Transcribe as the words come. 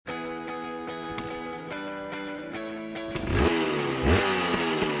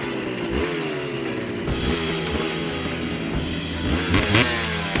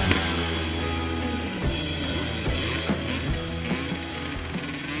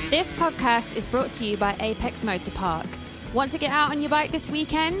This podcast is brought to you by Apex Motor Park. Want to get out on your bike this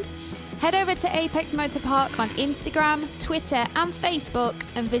weekend? Head over to Apex Motor Park on Instagram, Twitter and Facebook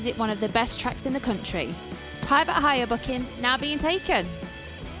and visit one of the best tracks in the country. Private hire bookings now being taken.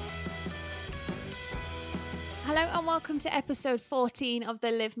 Hello and welcome to episode 14 of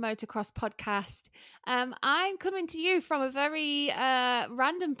the Live Motocross podcast. I'm coming to you from a very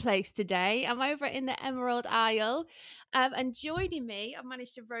random place today. I'm over in the Emerald Isle and joining me, I've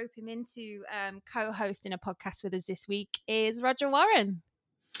managed to rope him into co-hosting a podcast with us this week, is Roger Warren.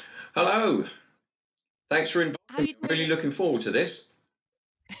 Hello. Thanks for inviting How you me. I'm really looking forward to this.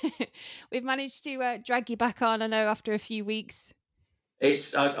 We've managed to drag you back on, I know, after a few weeks.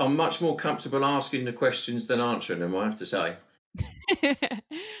 I'm much more comfortable asking the questions than answering them, I have to say.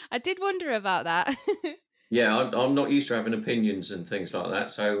 I did wonder about that. Yeah, I'm not used to having opinions and things like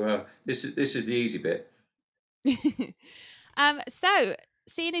that, so this is the easy bit. So,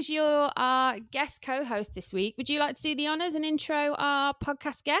 seeing as you're our guest co-host this week, would you like to do the honours and intro our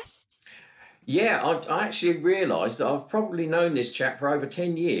podcast guest? Yeah, I actually realised that I've probably known this chap for over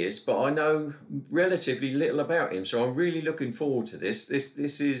 10 years, but I know relatively little about him, so I'm really looking forward to this.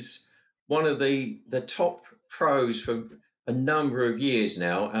 This is one of the top pros for a number of years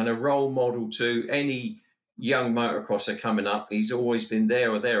now and a role model to any young motocrosser coming up. He's always been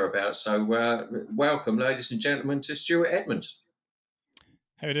there or thereabouts. So welcome, ladies and gentlemen, to Stuart Edmonds.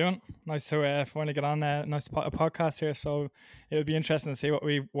 How you doing? Nice to finally get on a podcast here. So it'll be interesting to see what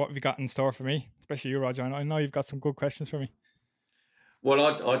we got in store for me, especially you, Roger. I know you've got some good questions for me.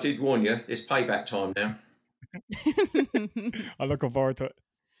 Well, I did warn you. It's payback time now. I'm looking forward to it.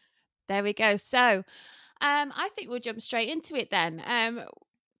 There we go. So I think we'll jump straight into it then.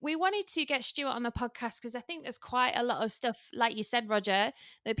 We wanted to get Stuart on the podcast because I think there's quite a lot of stuff, like you said, Roger,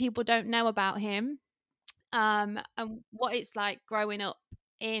 that people don't know about him and what it's like growing up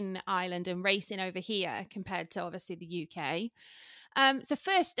in Ireland and racing over here compared to obviously the UK. So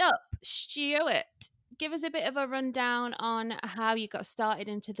first up, Stuart, give us a bit of a rundown on how you got started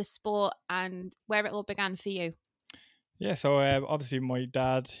into the sport and where it all began for you. Yeah, so obviously my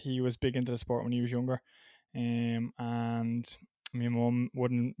dad, he was big into the sport when he was younger, and my mum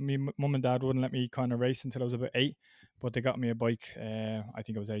and dad wouldn't let me kind of race until I was about 8, but they got me a bike. I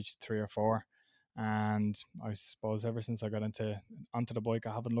think I was age 3 or 4. And I suppose ever since I got onto the bike,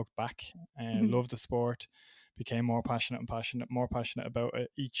 I haven't looked back. Loved the sport, became more passionate about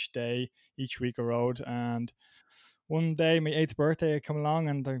it each day, each week I rode. And one day, my 8th birthday, I come along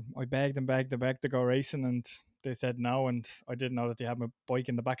and I begged to go racing, and they said no. And I didn't know that they had my bike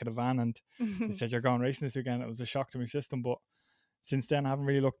in the back of the van, and they said, "You're going racing this weekend." It was a shock to my system, but since then I haven't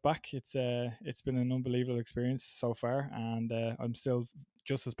really looked back. It's been an unbelievable experience so far, and I'm still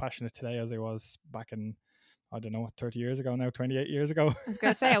just as passionate today as I was back in, I don't know, 30 years ago now, 28 years ago. I was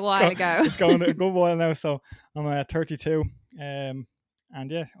going to say a while ago. It's going a good while now, so I'm 32, and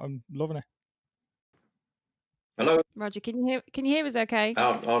yeah, I'm loving it. Hello, Roger. Can you hear us? Okay.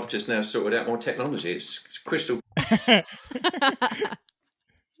 I've just now sorted out my technology. It's crystal. I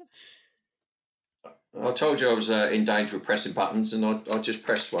told you I was in danger of pressing buttons, and I just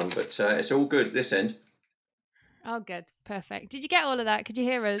pressed one, but it's all good this end. Oh, good. Perfect. Did you get all of that? Could you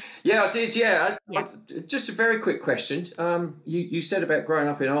hear us? Yeah, I did, yeah. Yeah. Just a very quick question. You said about growing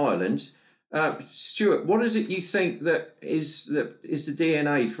up in Ireland. Stuart, what is it you think that is the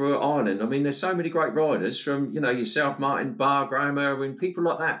DNA for Ireland? I mean, there's so many great riders from, yourself, Martin Barr, Graham Irwin, people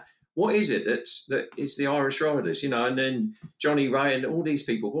like that. What is it that is the Irish riders, and then Johnny Ray and all these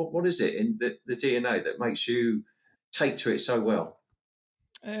people? What is it in the DNA that makes you take to it so well?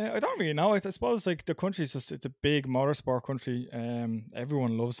 I don't really know. I suppose like the country's it's a big motorsport country.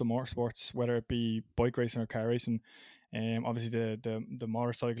 Everyone loves the motorsports, whether it be bike racing or car racing. Obviously the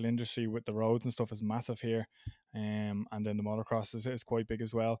motorcycle industry with the roads and stuff is massive here. And then the motocross is quite big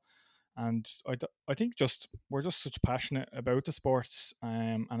as well. And I think we're just such passionate about the sports,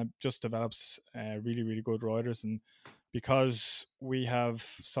 and it just develops really, really good riders. And because we have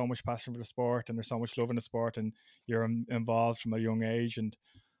so much passion for the sport and there's so much love in the sport, and you're involved from a young age, and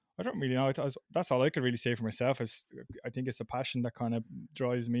I don't really know. That's all I could really say for myself. I think it's a passion that kind of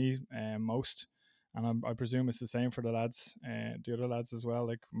drives me most, and I presume it's the same for the lads, the other lads as well,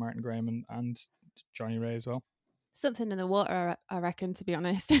 like Martin Graham and Johnny Ray as well. Something in the water, I reckon, to be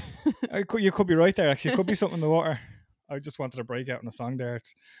honest. You could be right there, actually. It could be something in the water. I just wanted to break out in a song there,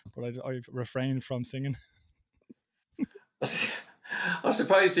 but I refrained from singing. I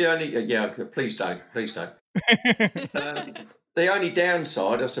suppose the only... Yeah, please don't. The only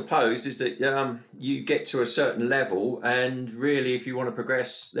downside, I suppose, is that you get to a certain level, and really, if you want to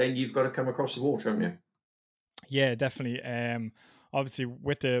progress, then you've got to come across the water, haven't you? Yeah, definitely. obviously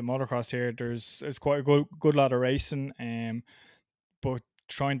with the motocross here, there's quite a good lot of racing, but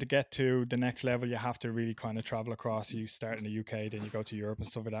trying to get to the next level, you have to really kind of travel across. You start in the UK, then you go to Europe and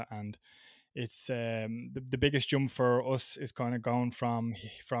stuff like that, and it's the biggest jump for us is kind of going from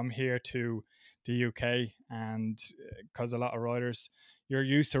here to the UK, and because a lot of riders, you're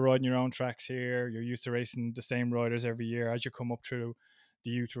used to riding your own tracks here, you're used to racing the same riders every year. As you come up through the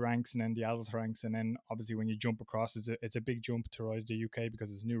youth ranks and then the adult ranks, and then obviously when you jump across, it's a big jump to ride the UK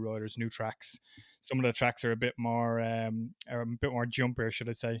because it's new riders, new tracks. Some of the tracks are a bit more jumper, should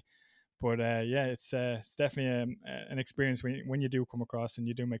I say. But yeah, it's definitely an experience when you do come across and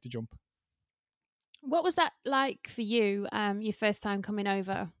you do make the jump. What was that like for you, your first time coming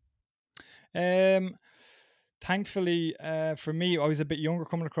over? Um, Thankfully, for me, I was a bit younger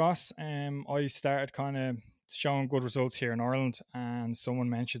coming across. I started kind of showing good results here in Ireland, and someone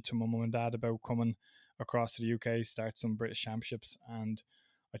mentioned to my mum and dad about coming across to the UK, start some British championships. And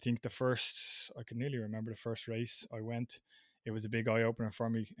I think I can nearly remember the first race I went. It was a big eye opener for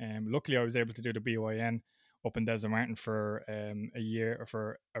me. Luckily, I was able to do the BYN up in Desert Martin for a year or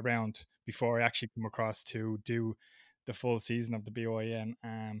for a round before I actually come across to do the full season of the BYN.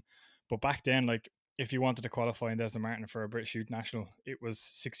 But back then, like, if you wanted to qualify in Desert Martin for a British Youth National, it was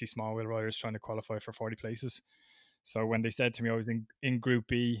 60 small wheel riders trying to qualify for 40 places. So when they said to me I was in Group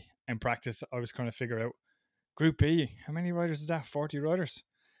B in practice, I was kind of figuring out Group B, how many riders is that? 40 riders.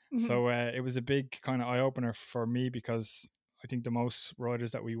 Mm-hmm. So it was a big kind of eye opener for me because I think the most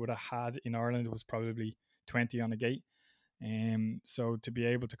riders that we would have had in Ireland was probably 20 on a gate. So to be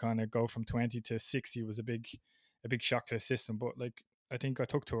able to kind of go from 20 to 60 was a big shock to the system. But like, I think I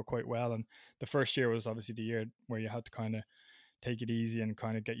took to it quite well. And the first year was obviously the year where you had to kind of take it easy and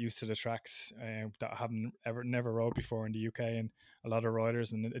kind of get used to the tracks that I haven't never rode before in the UK, and a lot of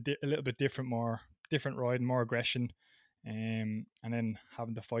riders and a little bit different riding, more aggression. And then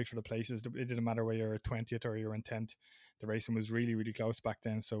having to fight for the places. It didn't matter whether you're 20th or you're in 10th. The racing was really, really close back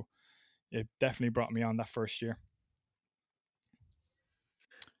then. So it definitely brought me on that first year.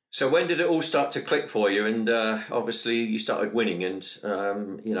 So when did it all start to click for you? And obviously you started winning, and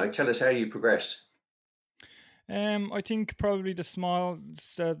tell us how you progressed. I think probably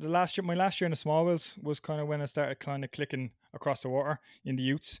the last year, my last year in the small wheels was kind of when I started kind of clicking across the water in the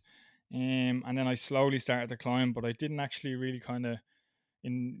youths. And then I slowly started to climb, but I didn't actually really kind of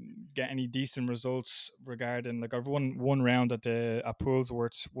get any decent results regarding, like, I've won one round at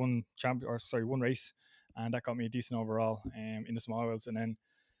Poolsworth, one race, and that got me a decent overall in the small wheels. And then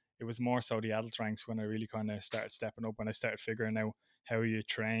it was more so the adult ranks when I really kind of started stepping up, when I started figuring out how you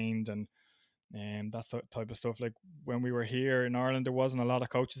trained and that type of stuff. Like when we were here in Ireland, there wasn't a lot of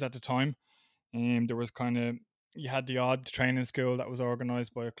coaches at the time. There was kind of, you had the odd training school that was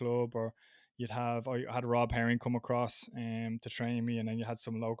organised by a club, or I had Rob Herring come across to train me, and then you had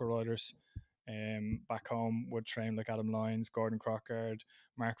some local riders back home would train, like Adam Lyons, Gordon Crockard,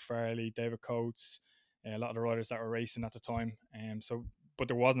 Mark Farley, David Coates, a lot of the riders that were racing at the time. But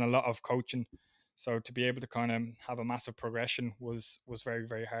there wasn't a lot of coaching. So to be able to kind of have a massive progression was very,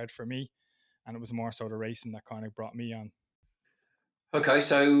 very hard for me, and it was more so the racing that kind of brought me on. Okay,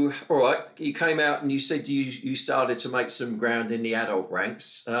 so all right, you came out and you said you started to make some ground in the adult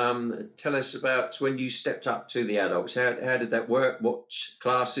ranks. Tell us about when you stepped up to the adults. How did that work? What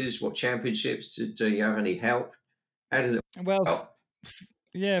classes? What championships? Do you have any help? How did it Well, help?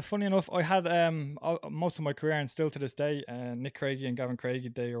 yeah, funny enough, I had most of my career, and still to this day, Nick Craigie and Gavin Craigie,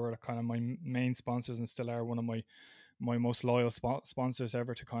 they were kind of my main sponsors and still are one of my most loyal sponsors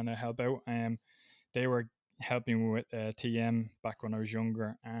ever to kind of help out. They were helping me with TM back when I was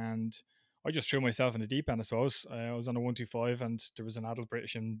younger, and I just threw myself in the deep end, I suppose. I was on a 125, and there was an adult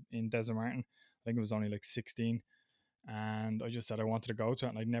British in Desert Martin. I think it was only like 16, and I just said I wanted to go to it,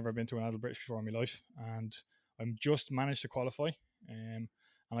 and I'd never been to an adult British before in my life, and I just managed to qualify, and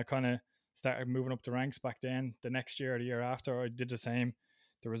I kind of started moving up the ranks back then. The next year or the year after, I did the same.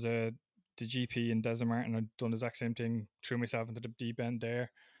 There was the GP in Desert Martin. I'd done the exact same thing, threw myself into the deep end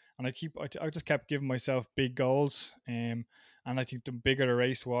there, and I just kept giving myself big goals, and I think the bigger the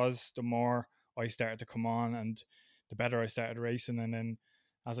race was, the more I started to come on, and the better I started racing. And then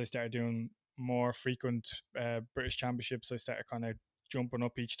as I started doing more frequent British Championships, I started kind of jumping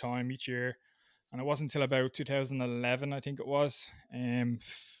up each year. And it wasn't until about 2011, I think it was,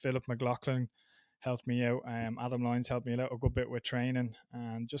 Philip McLaughlin helped me out. Adam Lyons helped me out a good bit with training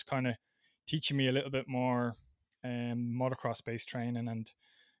and just kind of teaching me a little bit more motocross based training. And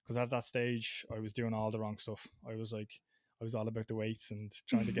because at that stage, I was doing all the wrong stuff. I was all about the weights and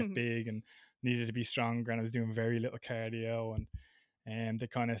trying to get big and needed to be stronger. And I was doing very little cardio. And And they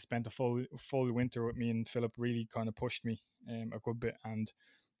kind of spent a full winter with me, and Philip really kind of pushed me a good bit. And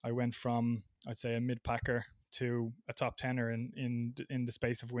I went from, I'd say, a mid packer to a top tenner in the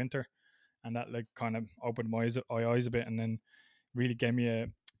space of winter, and that like kind of opened my eyes a bit, and then really gave me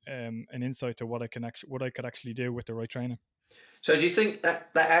an insight to what I could actually do with the right training. So do you think that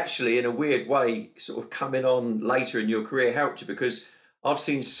actually, in a weird way, sort of coming on later in your career helped you? Because I've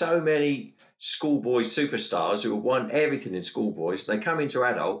seen so many schoolboy superstars who have won everything in schoolboys. They come into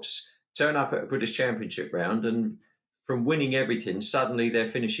adults, turn up at a British Championship round, and from winning everything, suddenly they're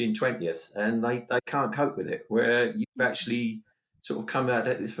finishing 20th, and they can't cope with it. Where you've actually sort of come at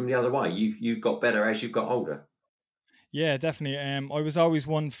it from the other way. You've got better as you've got older. Yeah, definitely. I was always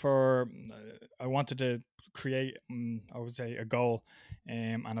one for. I wanted to create, I would say, a goal,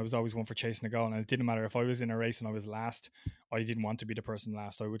 and I was always one for chasing a goal. And it didn't matter if I was in a race and I was last. I didn't want to be the person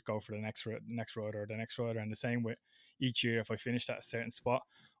last. I would go for the next rider or the next rider. And the same with each year. If I finished at a certain spot,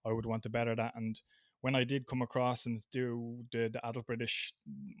 I would want to better that. And when I did come across and do the adult British,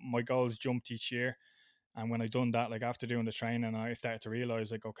 my goals jumped each year. And when I done that, like after doing the training, I started to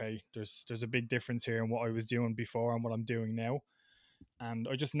realize like, okay, there's a big difference here in what I was doing before and what I'm doing now. And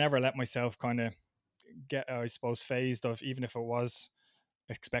I just never let myself kind of get, I suppose, phased of, even if it was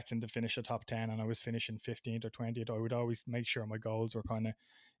expecting to finish a top 10 and I was finishing 15th or 20th, I would always make sure my goals were kind of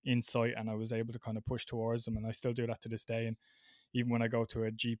in sight and I was able to kind of push towards them. And I still do that to this day. And even when I go to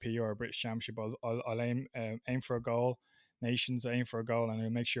a GP or a British Championship, I'll aim for a goal. Nations aim for a goal, and I'll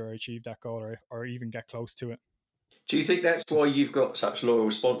make sure I achieve that goal or even get close to it. Do you think that's why you've got such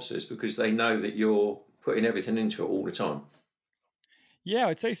loyal sponsors? Because they know that you're putting everything into it all the time? Yeah,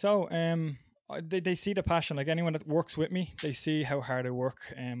 I'd say so. They see the passion. Like anyone that works with me, they see how hard I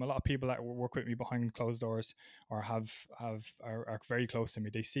work. A lot of people that work with me behind closed doors or are very close to me.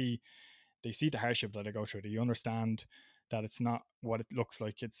 They see the hardship that I go through. They understand that it's not what it looks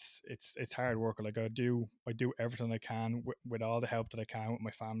like. It's hard work. Like I do everything I can with all the help that I can with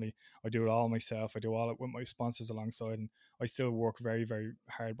my family. I do it all myself. I do all it with my sponsors alongside, and I still work very very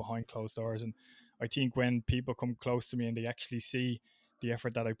hard behind closed doors. And I think when people come close to me and they actually see the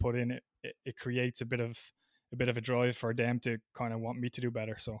effort that I put in, it creates a bit of a drive for them to kind of want me to do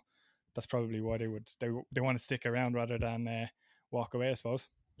better. So that's probably why they want to stick around rather than walk away, I suppose.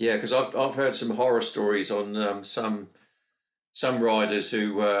 Yeah, because I've heard some horror stories on some riders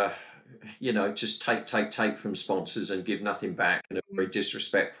who just take from sponsors and give nothing back and are very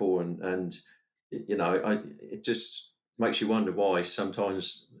disrespectful and it just makes you wonder why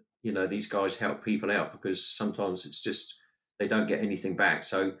sometimes these guys help people out, because sometimes it's just they don't get anything back.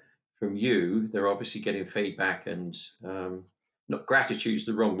 So from you, they're obviously getting feedback and not gratitude's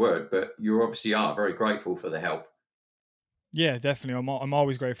the wrong word, but you obviously are very grateful for the help. Yeah, definitely. I'm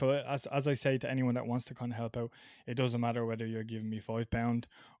always grateful. As I say to anyone that wants to kind of help out, it doesn't matter whether you're giving me £5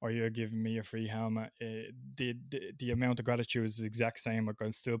 or you're giving me a free helmet. The amount of gratitude is the exact same. I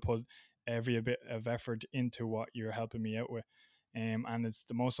can still put every bit of effort into what you're helping me out with. And it's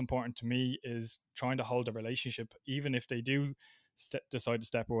the most important to me is trying to hold a relationship, even if they do decide to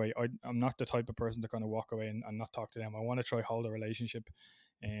step away. I'm not the type of person to kind of walk away and not talk to them. I want to try hold a relationship.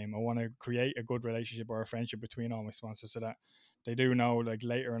 I want to create a good relationship or a friendship between all my sponsors so that they do know, like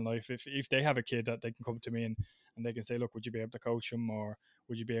later in life, if they have a kid, that they can come to me and they can say, look, would you be able to coach him, or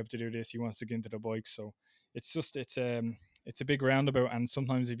would you be able to do this? He wants to get into the bike. So it's a big roundabout, and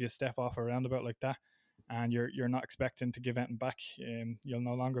sometimes if you step off a roundabout like that and you're not expecting to give anything back, you'll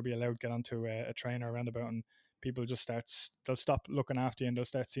no longer be allowed to get onto a train or a roundabout, and people just they'll stop looking after you and they'll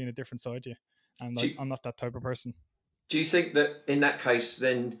start seeing a different side to you. And Do you, I'm not that type of person. do you think that in that case,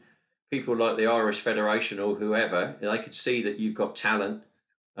 then people like the Irish Federation or whoever, they could see that you've got talent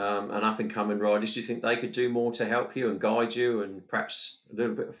and up and coming riders? Do you think they could do more to help you and guide you, and perhaps a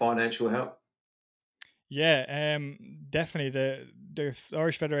little bit of financial help? Yeah, definitely. The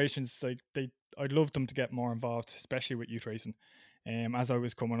Irish federations, like I'd love them to get more involved, especially with youth racing. As I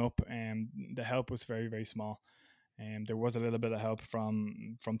was coming up, the help was very very small. There was a little bit of help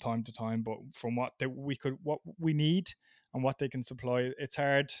from time to time, but from what we need and what they can supply, it's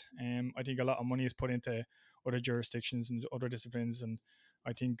hard. I think a lot of money is put into other jurisdictions and other disciplines, and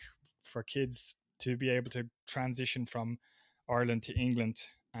I think for kids to be able to transition from Ireland to England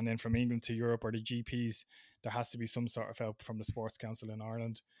and then from England to Europe or the GPs, there has to be some sort of help from the Sports Council in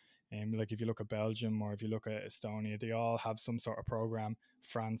Ireland. Like if you look at Belgium or if you look at Estonia, they all have some sort of program.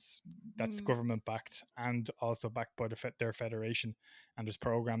 France, that's government backed and also backed by their federation, and there's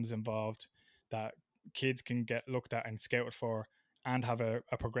programs involved that kids can get looked at and scouted for and have a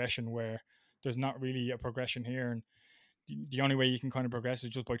progression where there's not really a progression here. And the only way you can kind of progress is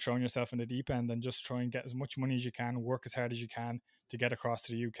just by throwing yourself in the deep end and just try and get as much money as you can, work as hard as you can to get across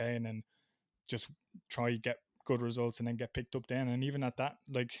to the UK, and then just try get good results and then get picked up then. And even at that,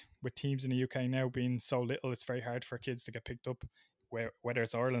 like with teams in the UK now being so little, it's very hard for kids to get picked up, whether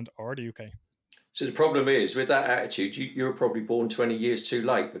it's Ireland or the UK. So the problem is with that attitude, you were probably born 20 years too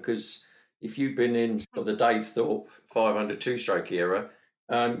late, because if you'd been in sort of the Dave Thorpe 500 two-stroke era,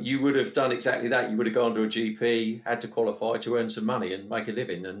 you would have done exactly that. You would have gone to a GP, had to qualify to earn some money and make a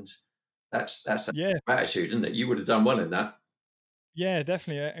living, and that's Yeah, attitude, isn't it? You would have done well in that. yeah,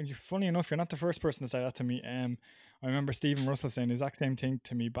 definitely. And funny enough, you're not the first person to say that to me. I remember Stephen Russell saying the exact same thing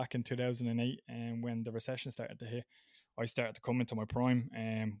to me back in 2008, when the recession started to hit. I started to come into my prime.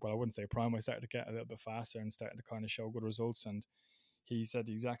 Well, I wouldn't say prime. I started to get a little bit faster and started to kind of show good results. And he said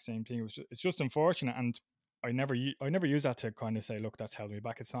the exact same thing. It's just unfortunate, and I never use that to kind of say, look, that's held me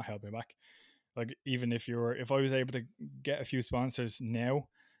back. It's not held me back. Like, even if I was able to get a few sponsors now,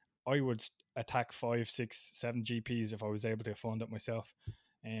 I would attack 5, 6, 7 GPs if I was able to fund it myself.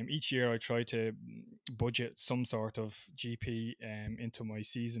 Each year I try to budget some sort of GP into my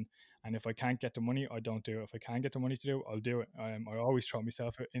season, and if I can't get the money, I don't do it. If I can get the money to do it, I'll do it. I always throw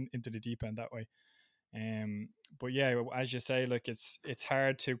myself into the deep end that way. But yeah, as you say, like it's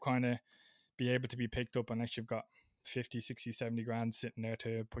hard to kind of be able to be picked up unless you've got 50, 60, 70 grand sitting there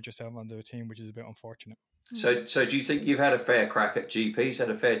to put yourself onto a team, which is a bit unfortunate. So do you think you've had a fair crack at GPs,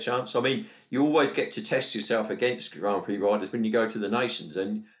 had a fair chance? I mean, you always get to test yourself against Grand Prix riders when you go to the nations,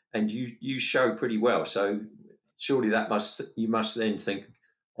 and you show pretty well. So surely you must then think,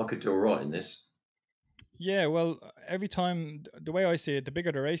 I could do all right in this. Yeah, well, every time, the way I see it, the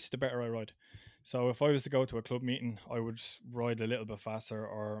bigger the race, the better I ride. So if I was to go to a club meeting, I would ride a little bit faster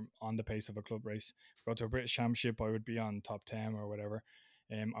or on the pace of a club race. Go to a British Championship, I would be on top 10 or whatever.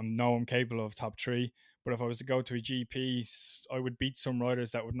 I'm capable of top 3. But if I was to go to a GP, I would beat some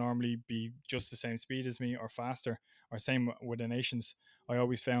riders that would normally be just the same speed as me or faster, or same with the nations. I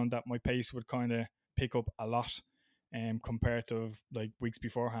always found that my pace would kind of pick up a lot, compared to like weeks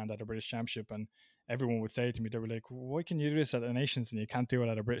beforehand at a British Championship. And everyone would say to me, they were like, why can you do this at the nations and you can't do it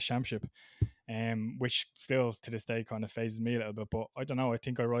at a British Championship? Which still to this day kind of phases me a little bit, but I don't know, I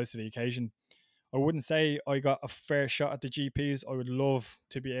think I rise to the occasion. I wouldn't say I got a fair shot at the GPs. I would love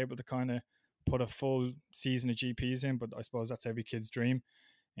to be able to kind of put a full season of GPs in, but I suppose that's every kid's dream.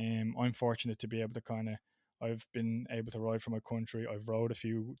 I'm fortunate to be able to kind of, I've been able to ride for my country. I've rode a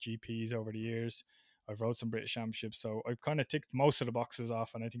few GPs over the years. I've rode some British Championships, so I've kind of ticked most of the boxes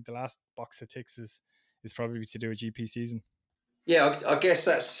off. And I think the last box of ticks is probably to do a GP season. Yeah, I guess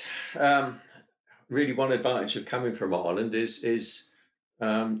that's really one advantage of coming from Ireland is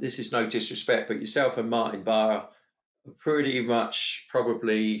this is no disrespect, but yourself and Martin Barr are pretty much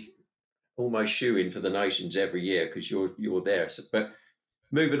probably almost shoo-in for the nations every year because you're there. So, but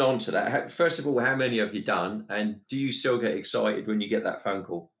moving on to that, first of all, how many have you done, and do you still get excited when you get that phone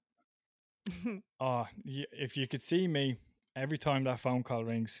call? Oh, if you could see me every time that phone call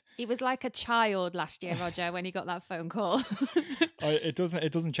rings, He was like a child last year, Roger, when he got that phone call. it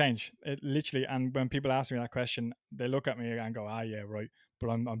doesn't change. It literally, and when people ask me that question, they look at me and go, "Ah, yeah, right." But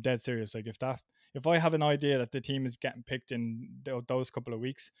I'm dead serious. Like if I have an idea that the team is getting picked in those couple of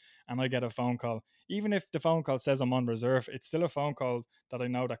weeks, and I get a phone call, even if the phone call says I'm on reserve, it's still a phone call that I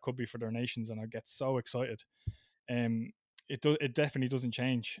know that could be for their nations, and I get so excited. It definitely doesn't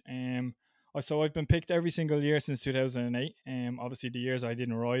change. So I've been picked every single year since 2008. Obviously the years I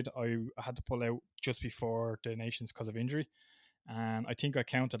didn't ride, I had to pull out just before the nations because of injury, and I think I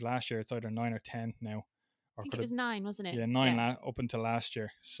counted last year. It's either 9 or 10 now, I think it was 9, wasn't it? Yeah, 9 up until last year.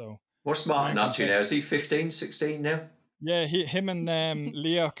 So What's Martin up to now? Is he 15, 16 now? Yeah, him and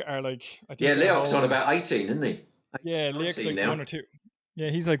Leok are like, I think Yeah, they're Leok's on holding. about 18, isn't he? Yeah, Leok's like now. 1 or 2. Yeah,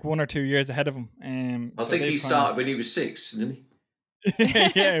 he's like 1 or 2 years ahead of him. I think he started when he was 6, didn't he?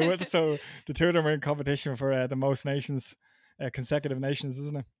 Yeah, so the two of them are in competition for the most nations, consecutive nations,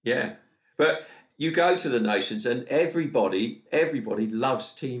 isn't it? Yeah, but you go to the nations and everybody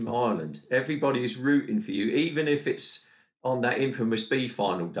loves Team Ireland. Everybody is rooting for you, even if it's on that infamous B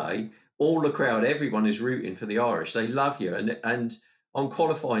final day. All the crowd, everyone is rooting for the Irish. They love you, and on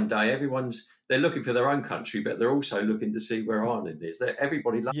qualifying day, they're looking for their own country, but they're also looking to see where Ireland is.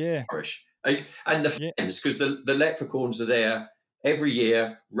 Everybody loves the Irish, and the fans, because the leprechauns are there every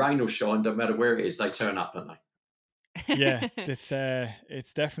year, rain or shine, don't matter where it is, they turn up, don't they? Yeah,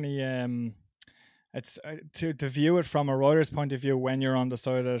 it's definitely it's to view it from a rider's point of view when you're on the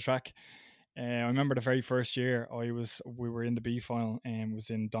side of the track. I remember the very first year we were in the B final and was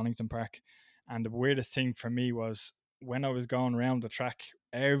in Donington Park, and the weirdest thing for me was when I was going around the track,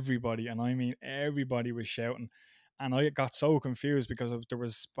 everybody, and I mean everybody, was shouting, and I got so confused because there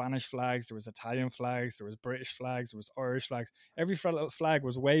was Spanish flags, there was Italian flags, there was British flags, there was Irish flags. Every flag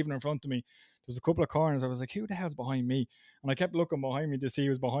was waving in front of me. There was a couple of corners. I was like, who the hell's behind me? And I kept looking behind me to see who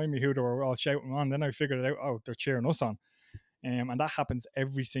was behind me, who they were all shouting on. Then I figured it out. Oh, they're cheering us on. And that happens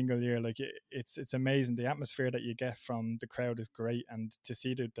every single year. Like it's amazing. The atmosphere that you get from the crowd is great, and to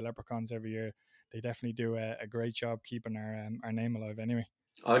see the Leprechauns every year, they definitely do a great job keeping our name alive. Anyway,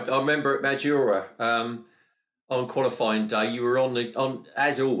 I remember at Maggiora, on qualifying day, you were on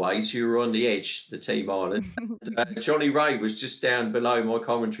as always. You were on the edge, the Team Ireland. Johnny Ray was just down below my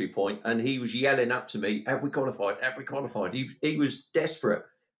commentary point, and he was yelling up to me, "Have we qualified? Have we qualified?" He was desperate,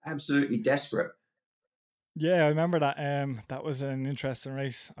 absolutely desperate. yeah, I remember that. That was an interesting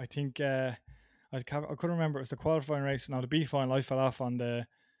race. I think I couldn't remember. It was the qualifying race. Now the B final, I fell off on the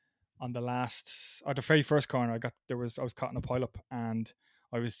last or the very first corner. I was caught in a pile up and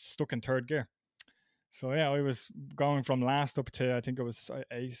I was stuck in third gear. So yeah, I was going from last up to I think it was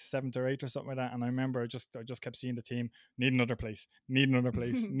a seventh or eighth or something like that. And I remember I just kept seeing the team need another place, need another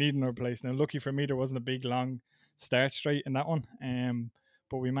place, need another place. Now lucky for me, there wasn't a big long start straight in that one.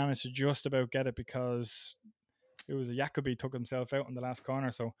 But we managed to just about get it because it was a Jacobi took himself out in the last corner.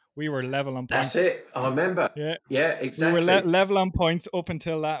 So we were level on That's points. it. I remember. Yeah, Yeah, we were exactly. level on points up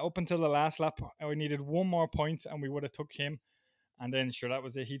until the last lap. We needed one more point, and we would have took him. And then sure, that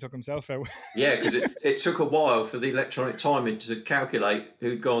was it. He took himself out. Yeah, because it took a while for the electronic timing to calculate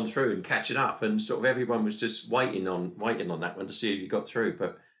who'd gone through and catch it up, and sort of everyone was just waiting on that one to see if you got through.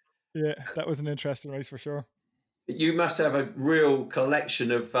 But Yeah, that was an interesting race for sure. you must have a real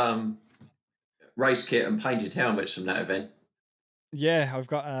collection of race kit and painted helmets from that event. Yeah, I've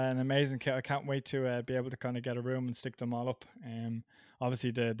got an amazing kit. I can't wait to be able to kind of get a room and stick them all up. Obviously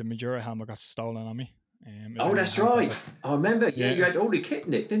the Majora helmet got stolen on me. If Oh, anyone that's has that, right. I remember. Yeah, yeah, you had all the kit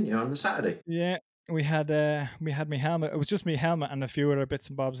in it, didn't you, on the Saturday? yeah. We had my helmet. It was just my helmet and a few other bits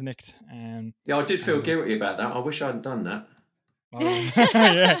and bobs nicked. Yeah, I did feel And there was guilty about that. I wish I hadn't done that. oh,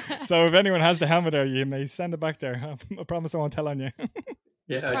 yeah. So if anyone has the helmet there, you may send it back there. I promise I won't tell on you.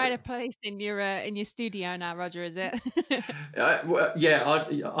 It's Yeah, pride of place in your studio now, Roger, is it?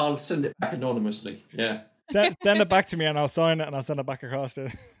 I'll send it back anonymously. Yeah, Send it back to me and I'll sign it and I'll send it back across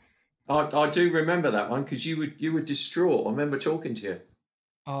there. I do remember that one because you were distraught. I remember talking to you.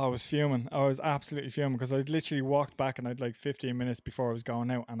 Oh, I was fuming. I was absolutely fuming because I'd literally walked back and I'd like 15 minutes before I was going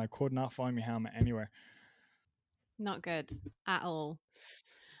out and I could not find my helmet anywhere. Not good at all.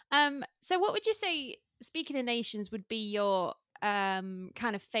 So what would you say, speaking of nations, would be your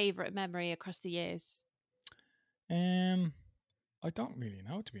kind of favorite memory across the years? I don't really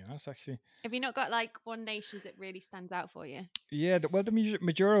know, to be honest, actually. Have you not got like one nation that really stands out for you? Yeah, well, the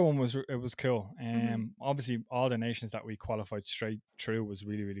Majora one was cool. Mm-hmm. Obviously, all the nations that we qualified straight through was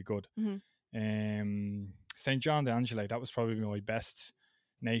really, really good. Mm-hmm. St. John de Angeli, that was probably my best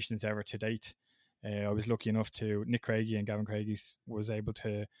nations ever to date. I was lucky enough to Nick Craigie and Gavin Craigie was able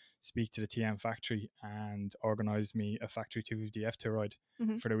to speak to the TM factory and organise me a factory 250 F2 ride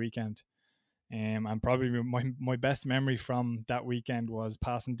for the weekend. And probably my best memory from that weekend was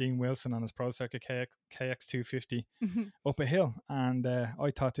passing Dean Wilson on his Pro Circuit KX 250 Mm-hmm. up a hill. And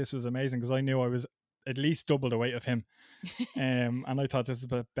I thought this was amazing because I knew I was at least double the weight of him. And I thought this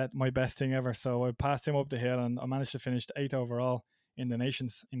was my best thing ever. So I passed him up the hill and I managed to finish 8th overall in the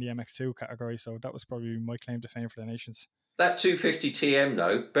nations in the MX2 category. So that was probably my claim to fame for the nations. That 250 TM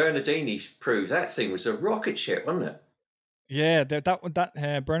though, Bernardini proved that thing was a rocket ship, wasn't it? Yeah,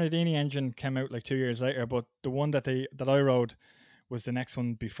 that Bernardini engine came out like 2 years later, but the one that I rode was the next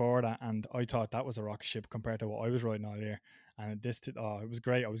one before that, and I thought that was a rocket ship compared to what I was riding all year. And it was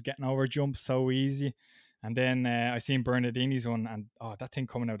great. I was getting over jumps so easy, and then I seen Bernardini's one, and that thing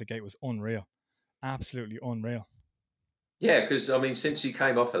coming out the gate was unreal, absolutely unreal. Yeah, because I mean, since he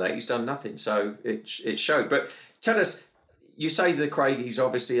came off of that, he's done nothing. So it showed. But tell us, you say the Craigies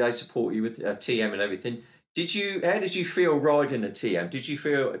obviously they support you with TM and everything. How did you feel riding a TM? Did you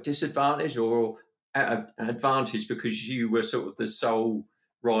feel a disadvantage or an advantage because you were sort of the sole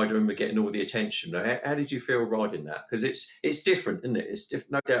rider and were getting all the attention? How did you feel riding that? Because it's different, isn't it?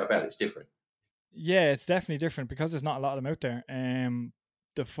 No doubt about it, it's different. Yeah, it's definitely different because there's not a lot of them out there.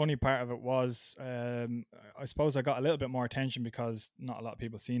 The funny part of it was, I suppose I got a little bit more attention because not a lot of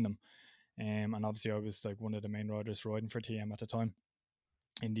people seen them. And obviously I was like one of the main riders riding for TM at the time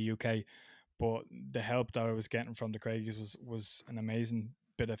in the UK. But the help that I was getting from the Craigies was an amazing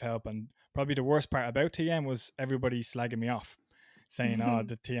bit of help. And probably the worst part about TM was everybody slagging me off, saying, "Oh,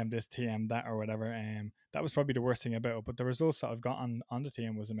 the TM this, TM that, or whatever." That was probably the worst thing about it. But the results that I've got on the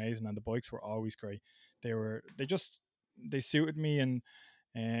TM was amazing, and the bikes were always great. They suited me, and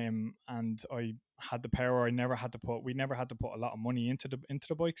and I had the power. We never had to put a lot of money into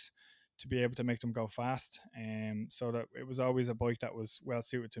the bikes to be able to make them go fast. So that it was always a bike that was well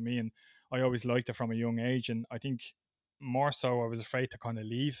suited to me, and I always liked it from a young age. And I think more so I was afraid to kind of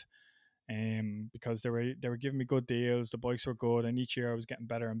leave, because they were giving me good deals. The bikes were good, and each year I was getting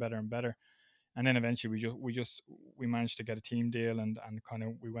better and better and better. And then eventually we managed to get a team deal, and kind of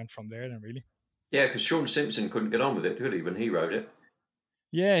we went from there. Then really. Yeah, because Sean Simpson couldn't get on with it, could he, when he rode it?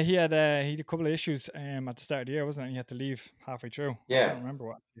 Yeah, he had a couple of issues at the start of the year, wasn't it? He had to leave halfway through. I Yeah. can't remember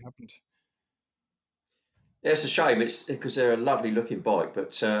what happened. Yeah, it's a shame. It's because they're a lovely looking bike,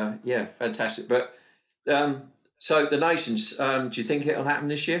 but yeah, fantastic. But so the nations, do you think it'll happen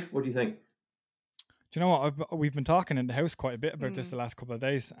this year? What do you think? Do you know what? We've been talking in the house quite a bit about this Mm. the last couple of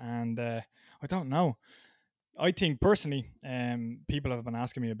days, and I don't know. I think personally, people have been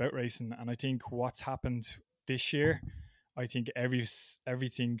asking me about racing, and I think what's happened this year, I think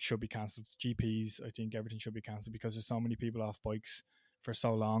everything should be cancelled. GPs, I think everything should be cancelled because there's so many people off bikes for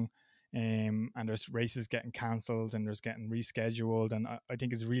so long, and there's races getting cancelled and there's getting rescheduled, and I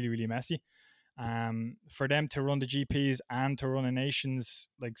think it's really really messy. For them to run the GPs and to run a nations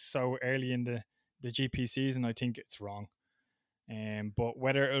like so early in the GP season, I think it's wrong. But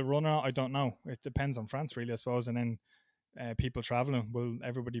whether it'll run or not, I don't know. It depends on France, really, I suppose. And then people traveling, will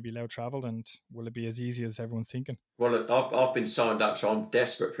everybody be allowed travel, and will it be as easy as everyone's thinking? Well, I've been signed up, so I'm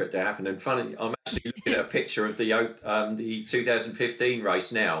desperate for it to happen. And funny, I'm actually looking at a picture of the 2015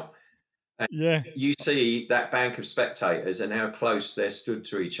 race now, and Yeah, you see that bank of spectators and how close they're stood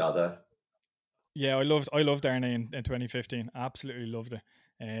to each other. yeah, I loved Arne in 2015. Absolutely loved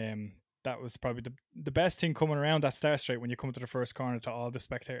it. That was probably the best thing coming around that start straight when you come to the first corner to all the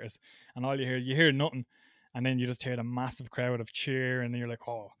spectators, and all you hear nothing, and then you just hear the massive crowd of cheer, and then you're like,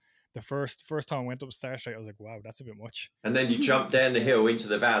 oh. The first time I went up Star Straight, I was like, "Wow, that's a bit much." And then you jump down It's the hill into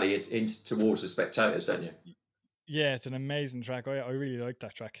the valley, into towards the spectators, don't you? Yeah, it's an amazing track. I really like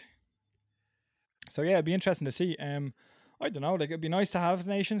that track. So yeah, it'd be interesting to see. I don't know. Like it'd be nice to have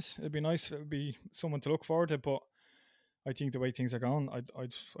nations. It'd be nice. It'd be someone to look forward to. But I think the way things are going,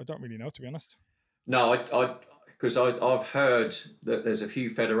 I don't really know, to be honest. No, because I've heard that there's a few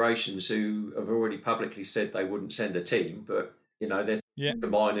federations who have already publicly said they wouldn't send a team, but they're Yeah, Mm.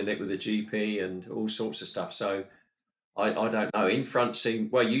 combining it with a GP and all sorts of stuff. So I don't know. In front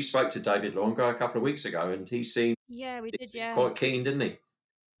seemed well. You spoke to David Longo a couple of weeks ago, and Yeah, we he did. seemed Yeah. quite keen, didn't he?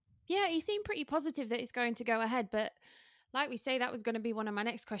 Yeah, he seemed pretty positive that it's going to go ahead. But like we say, that was going to be one of my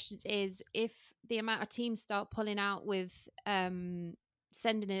next questions is if the amount of teams start pulling out with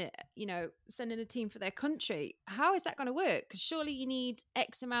sending a team for their country, how is that going to work? Because surely you need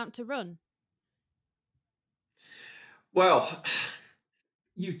X amount to run. Well,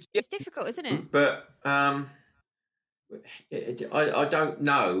 yeah, It's difficult, isn't it? but I don't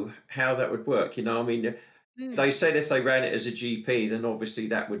know how that would work. I mean, Mm. they said if they ran it as a GP, then obviously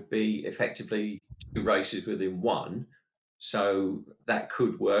that would be effectively two races within one. So that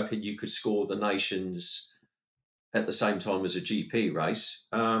could work, and you could score the nations at the same time as a GP race.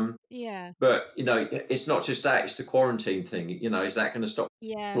 Yeah. But it's not just that; it's the quarantine thing. Is that going to stop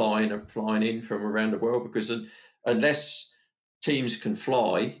Yeah. flying in from around the world? Because unless teams can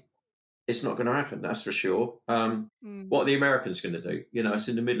fly, it's not going to happen. That's for sure. Mm. What are the Americans going to do? It's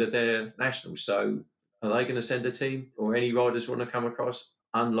in the middle of their nationals, so are they going to send a team or any riders want to come across?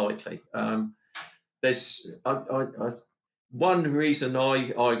 Unlikely. There's one reason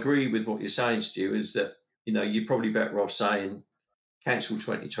I agree with what you're saying, Stu, is that you're probably better off saying cancel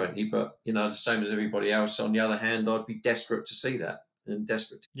 2020, but the same as everybody else. On the other hand, I'd be desperate to see that and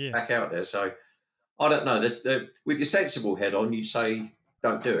desperate to yeah, get back out there. So I don't know. With your sensible head on, you'd say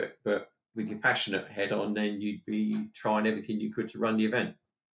don't do it, but with your passionate head on, then you'd be trying everything you could to run the event.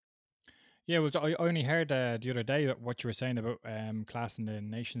 yeah. Well, I only heard the other day what you were saying about classing the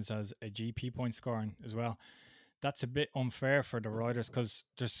nations as a GP point scoring as well. That's a bit unfair for the riders because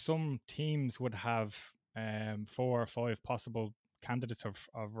there's some teams would have 4 or 5 possible candidates of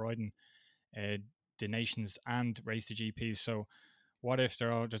riding uh, the nations and race the GPs. So what if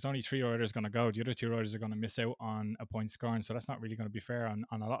there's only 3 riders going to go? The other 2 riders are going to miss out on a point scoring. So that's not really going to be fair on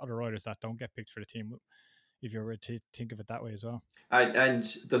a lot of the riders that don't get picked for the team. If you were to think of it that way as well. And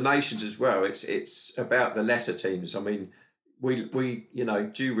the nations as well. It's about the lesser teams. I mean, we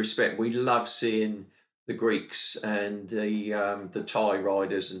due respect, we love seeing the Greeks and the Thai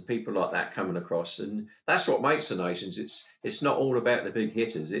riders and people like that coming across, and that's what makes the nations. It's not all about the big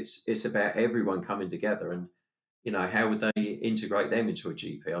hitters. It's about everyone coming together, and how would they integrate them into a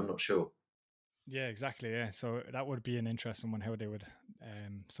GP? I'm not sure. Yeah, exactly. Yeah, so that would be an interesting one how they would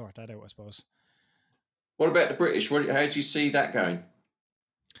sort that out, I suppose. What about the British? How do you see that going?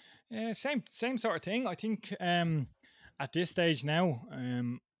 Same sort of thing. I think at this stage now,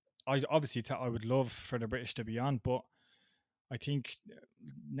 I obviously I would love for the British to be on, but I think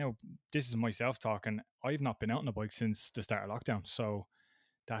now this is myself talking. I've not been out on a bike since the start of lockdown, so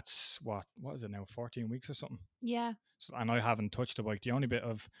that's what is it now, 14 weeks or something. Yeah. So, and I haven't touched a bike. The only bit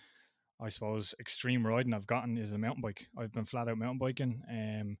of, I suppose, extreme riding I've gotten is a mountain bike. I've been flat out mountain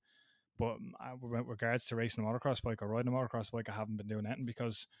biking. But with regards to racing a motocross bike or riding a motocross bike, I haven't been doing anything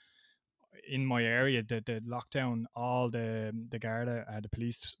because in my area, the lockdown, all the Garda, the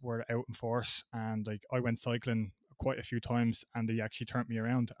police were out in force, and like I went cycling quite a few times, and they actually turned me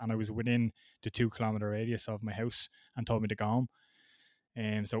around, and I was within the 2 kilometer radius of my house, and told me to go home.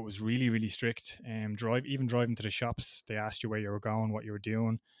 And so it was really, really strict. Driving to the shops, they asked you where you were going, what you were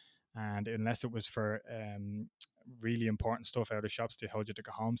doing, and unless it was for really important stuff out of shops, they told you to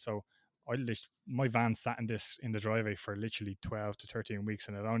go home. So my van sat in the driveway for literally 12 to 13 weeks,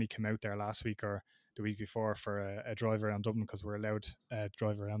 and it only came out there last week or the week before for a drive around Dublin because we're allowed to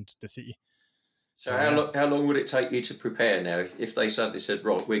drive around the city. So Yeah. how long would it take you to prepare now? If they suddenly said,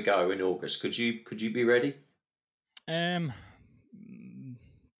 right, we go in August, could you be ready? Um,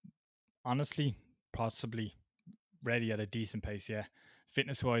 honestly, possibly ready at a decent pace. Yeah,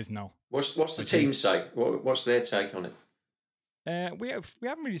 fitness wise, no. What's the I team think say? What's their take on it? we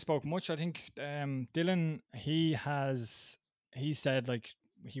haven't really spoken much. I think Dylan he said like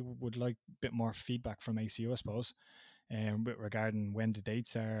he would like a bit more feedback from ACU, I suppose, regarding when the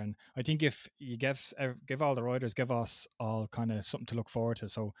dates are. And I think if you give all the riders, give us all kind of something to look forward to.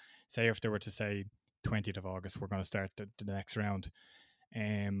 So say if they were to say 20th of August, we're going to start the next round.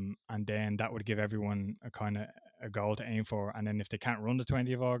 And then that would give everyone a kind of a goal to aim for. And then if they can't run the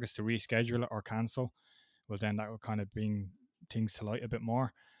 20th of August, to reschedule it or cancel, well, then that would kind of bring things to light a bit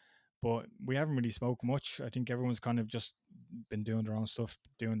more. But we haven't really spoke much. I think everyone's kind of just been doing their own stuff,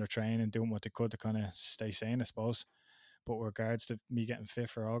 doing their training, doing what they could to kind of stay sane, I suppose. But with regards to me getting fit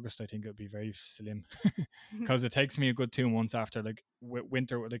for August, I think it'll be very slim because it takes me a good 2 months after like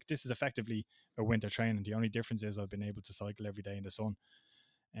winter. Like this is effectively a winter training. The only difference is I've been able to cycle every day in the sun.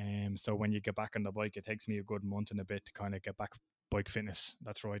 So when you get back on the bike, it takes me a good month and a bit to kind of get back bike fitness.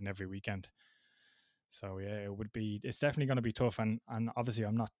 That's riding every weekend. So yeah, it's definitely going to be tough. And obviously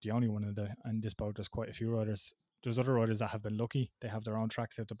I'm not the only one in this boat. There's quite a few riders. There's other riders that have been lucky. They have their own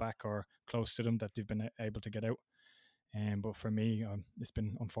tracks out the back or close to them that they've been able to get out. But for me, it's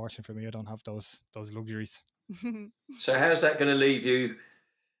been unfortunate for me. I don't have those luxuries. So how's that going to leave you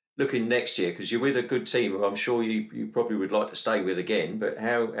looking next year? Because you're with a good team who I'm sure you probably would like to stay with again. But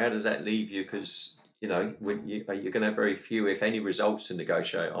how does that leave you? Because you're going to have very few, if any, results to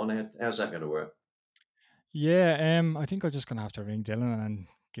negotiate on. How's that going to work? Yeah, I think I'm just gonna have to ring Dylan and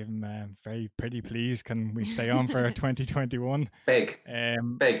give him a very pretty please. Can we stay on for 2021? Beg,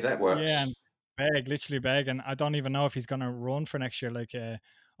 that Yeah, works. and literally beg, and I don't even know if he's gonna run for next year. Like,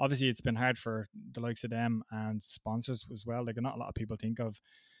 obviously, it's been hard for the likes of them and sponsors as well. Like, not a lot of people think of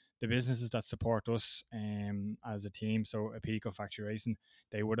the businesses that support us as a team. So, Apico Factory Racing,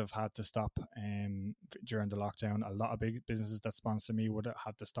 they would have had to stop during the lockdown. A lot of big businesses that sponsor me would have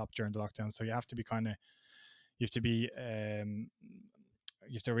had to stop during the lockdown. So, you have to be you have to be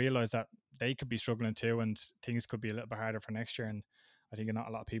you have to realize that they could be struggling too, and things could be a little bit harder for next year. And I think not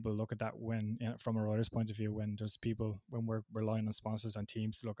a lot of people look at that when, from a rider's point of view, when we're relying on sponsors and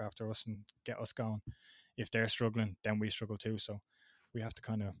teams to look after us and get us going. If they're struggling, then we struggle too. So we have to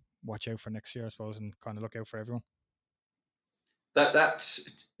kind of watch out for next year, I suppose, and kind of look out for everyone. That's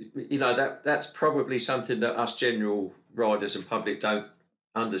probably something that us general riders and public don't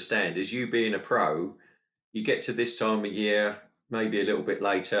understand. Is you being a pro, you get to this time of year, maybe a little bit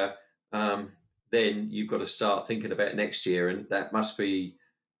later, then you've got to start thinking about next year, and that must be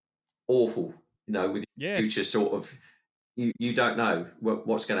awful. With Yeah, the future sort of, you don't know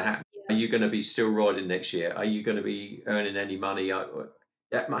what's going to happen. Are you going to be still riding next year? Are you going to be earning any money?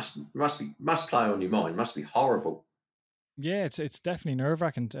 That must play on your mind. Must be horrible. yeah, it's definitely nerve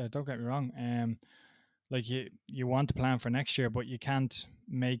wracking. Don't get me wrong. Like you want to plan for next year, but you can't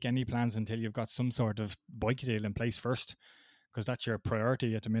make any plans until you've got some sort of bike deal in place first, because that's your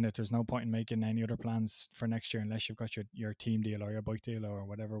priority at the minute. There's no point in making any other plans for next year unless you've got your team deal or your bike deal or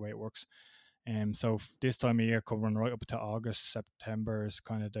whatever way it works. So this time of year, covering right up to August, September is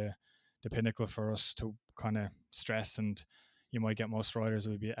kind of the pinnacle for us to kind of stress. And you might get most riders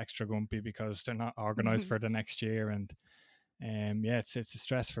will be extra grumpy because they're not organized for the next year. And yeah, it's a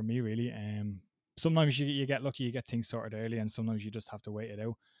stress for me really. Sometimes you get lucky, you get things sorted early, and sometimes you just have to wait it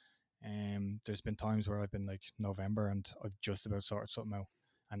out. There's been times where I've been like November and I've just about sorted something out,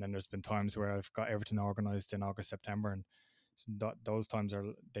 and then there's been times where I've got everything organized in August, September, and those times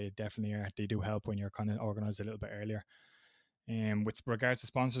they definitely are. They do help when you're kind of organized a little bit earlier. And with regards to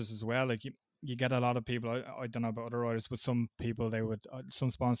sponsors as well, like you get a lot of people. I don't know about other riders, but some people some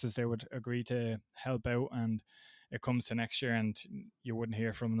sponsors they would agree to help out, and it comes to next year and you wouldn't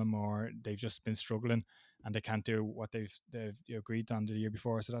hear from them, or they've just been struggling and they can't do what they've agreed on the year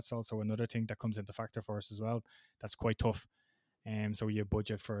before. So that's also another thing that comes into factor for us as well. That's quite tough. So you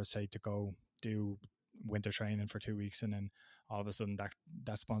budget for, say, to go do winter training for 2 weeks, and then all of a sudden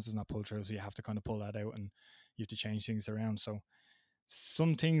that sponsor's not pulled through, so you have to kind of pull that out and you have to change things around. So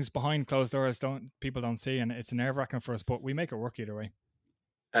some things behind closed doors people don't see, and it's nerve wracking for us, but we make it work either way.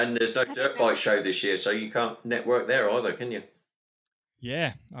 And there's no dirt bike show this year, so you can't network there either, can you?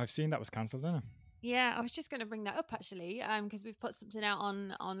 Yeah, I've seen that was cancelled, didn't it? Yeah, I was just going to bring that up actually, because we've put something out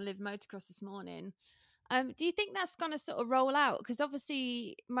on Live Motocross this morning. Do you think that's going to sort of roll out? Because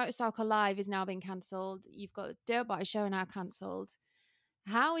obviously Motorcycle Live is now being cancelled. You've got Dirt Bike Show now cancelled.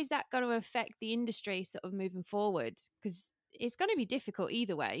 How is that going to affect the industry sort of moving forward? Because it's going to be difficult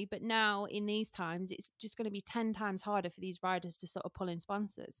either way. But now in these times, it's just going to be 10 times harder for these riders to sort of pull in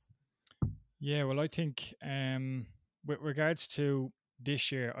sponsors. Yeah, well, I think with regards to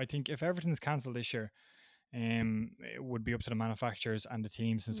this year, I think if everything's cancelled this year, it would be up to the manufacturers and the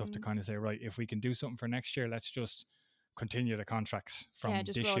teams and stuff to kind of say, right, if we can do something for next year, let's just continue the contracts from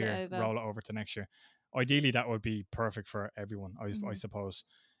just this year, roll it over to next year. Ideally, that would be perfect for everyone, I suppose.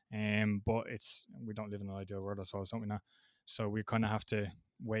 But we don't live in an ideal world, I suppose, don't we now? So we kind of have to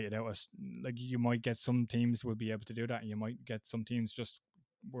wait it out. Like you might get some teams will be able to do that, and you might get some teams just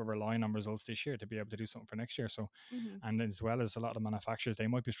we're relying on results this year to be able to do something for next year. So, and as well as a lot of manufacturers, they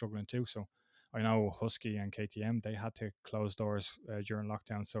might be struggling too. So, I know Husky and KTM, they had to close doors during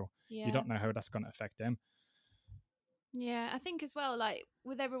lockdown. So you don't know how that's going to affect them. Yeah, I think as well, like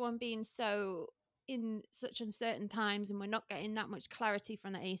with everyone being so in such uncertain times and we're not getting that much clarity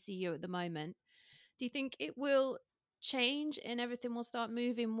from the ACU at the moment, do you think it will change and everything will start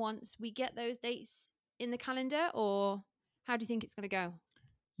moving once we get those dates in the calendar, or how do you think it's going to go?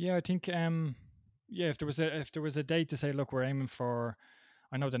 Yeah, I think if there was a date to say, look, we're aiming for,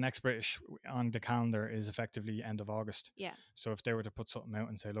 I know the next British on the calendar is effectively end of August. Yeah. So if they were to put something out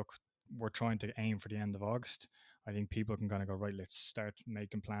and say, look, we're trying to aim for the end of August, I think people can kind of go, right, let's start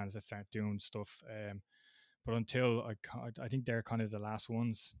making plans, let's start doing stuff. But until I think they're kind of the last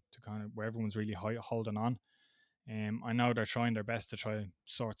ones to kind of where everyone's really holding on. I know they're trying their best to try and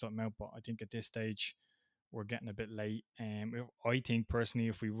sort something out, but I think at this stage we're getting a bit late. I think personally,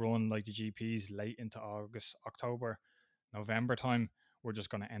 if we run like the GPs late into August, October, November time, we're just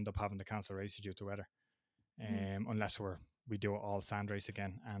going to end up having to cancel races due to weather. Unless we do it all sand race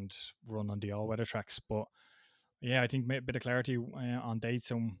again and run on the all weather tracks. But yeah, I think a bit of clarity on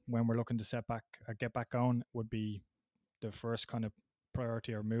dates and when we're looking to get back going would be the first kind of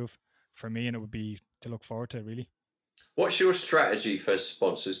priority or move for me, and it would be to look forward to, really. What's your strategy for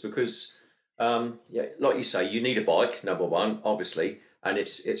sponsors? Because yeah, like you say, you need a bike, number one, obviously, and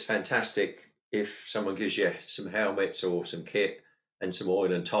it's fantastic if someone gives you some helmets or some kit and some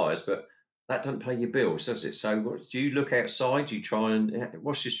oil and tires, but that doesn't pay your bills, does it? So, do you look outside? Do you try and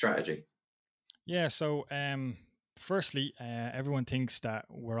what's your strategy? Yeah. So, firstly, everyone thinks that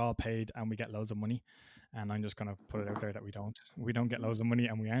we're all paid and we get loads of money, and I'm just going to put it out there that we don't. We don't get loads of money,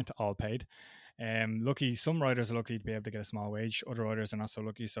 and we aren't all paid. Lucky, some riders are lucky to be able to get a small wage. Other riders are not so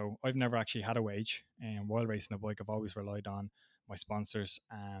lucky. So I've never actually had a wage. And while racing a bike, I've always relied on my sponsors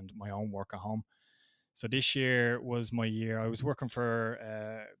and my own work at home. So this year was my year. I was working for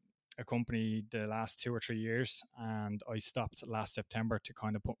a company the last 2 or 3 years, and I stopped last September to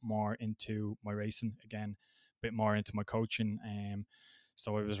kind of put more into my racing again, a bit more into my coaching.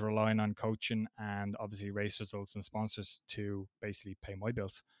 So I was relying on coaching and obviously race results and sponsors to basically pay my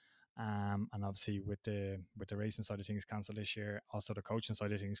bills. And obviously with the racing side of things cancelled this year, also the coaching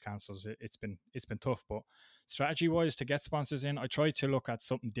side of things cancelled. It's been tough, but strategy wise to get sponsors in, I try to look at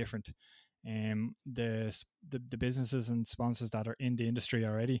something different. The businesses and sponsors that are in the industry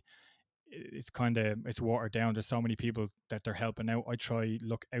already, it's watered down. There's so many people that they're helping out. I try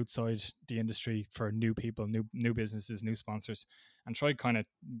look outside the industry for new people, new businesses, new sponsors, and try kind of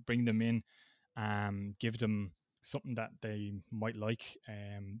bring them in, give them something that they might like,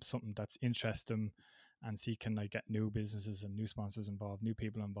 something that's interesting, and see can I get new businesses and new sponsors involved, new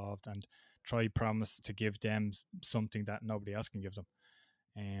people involved, and try promise to give them something that nobody else can give them.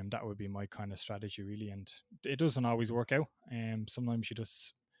 And that would be my kind of strategy, really. And it doesn't always work out. Sometimes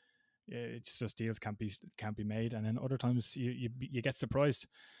it's just deals can't be made, and then other times you get surprised.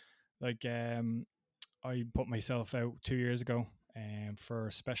 Like I put myself out 2 years ago for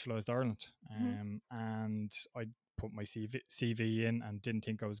Specialized Ireland, and I put my CV in, and didn't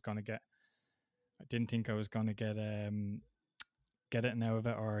think I was going to get get it now of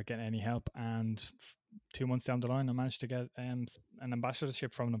it or get any help. And 2 months down the line, I managed to get an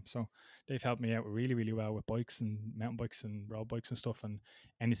ambassadorship from them. So they've helped me out really, really well with bikes and mountain bikes and road bikes and stuff, and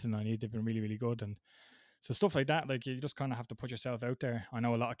anything I need. They've been really, really good. And so stuff like that, like, you just kind of have to put yourself out there. I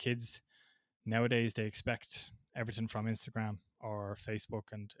know a lot of kids nowadays, they expect everything from Instagram or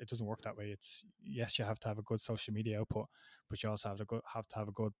Facebook, and it doesn't work that way. It's, yes, you have to have a good social media output, but you also have to have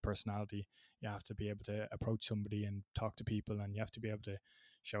a good personality. You have to be able to approach somebody and talk to people, and you have to be able to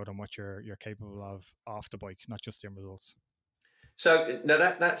show them what you're capable of off the bike, not just in results. So now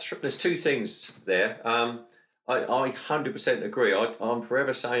that's there's two things there. I 100% agree. I'm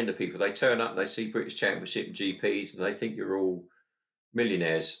forever saying to people, they turn up and they see British Championship and GPs and they think you're all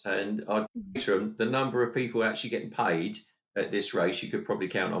millionaires. And I say to them, the number of people actually getting paid at this race, you could probably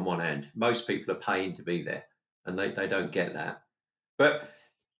count on one hand. Most people are paying to be there, and they don't get that. But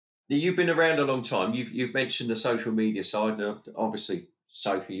you've been around a long time. You've mentioned the social media side, and obviously,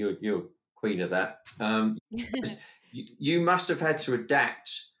 Sophie, you're queen of that. You must have had to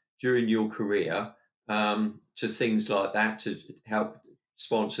adapt during your career to things like that to help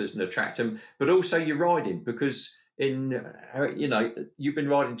sponsors and attract them, but also your riding, because you've been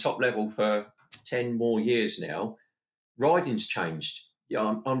riding top level for 10 more years now. Riding's changed.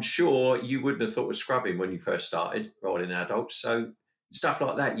 Yeah, I'm sure you wouldn't have thought of scrubbing when you first started riding adults. So stuff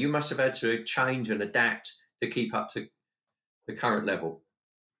like that, you must have had to change and adapt to keep up to the current level.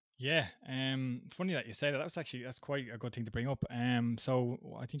 Yeah, funny that you say that. That's quite a good thing to bring up. So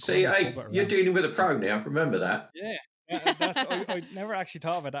I think See, hey, you're dealing with a pro now. Remember that. Yeah, I never actually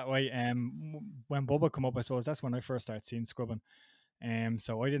thought of it that way. When Bubba come up, I suppose that's when I first started seeing scrubbing.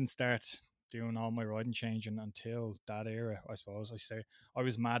 So I didn't start doing all my riding changing until that era, I suppose. I say I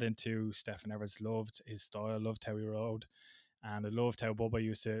was mad into Stefan Everts, loved his style, loved how he rode, and I loved how Bubba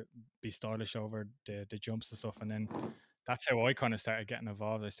used to be stylish over the jumps and stuff. And then that's how I kind of started getting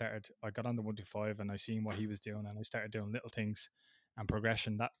involved. I got on the 125 and I seen what he was doing, and I started doing little things and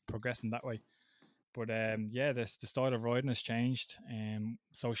progressing that way. But yeah, the style of riding has changed.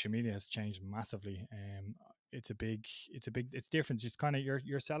 Social media has changed massively. It's different. It's kind of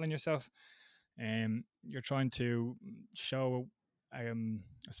you're selling yourself. You're trying to show, I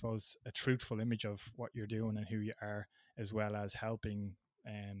suppose, a truthful image of what you're doing and who you are, as well as helping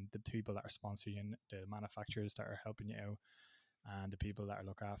the people that are sponsoring you, the manufacturers that are helping you out, and the people that are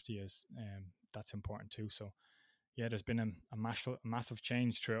look after you. That's important too. So yeah, there's been a massive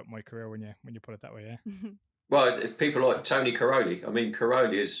change throughout my career when you put it that way. Yeah. Well, people like Tony Caroli. I mean,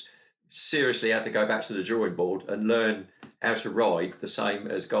 Caroli has seriously had to go back to the drawing board and learn how to ride the same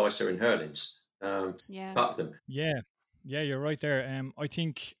as Geiser and Hurlins. Yeah. Up them. Yeah, you're right there. I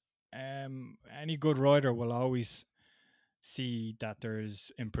think any good rider will always see that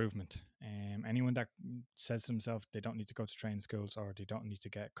there's improvement. Anyone that says to themselves they don't need to go to training schools or they don't need to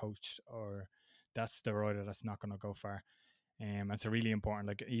get coached, or that's the rider that's not going to go far. It's a really important.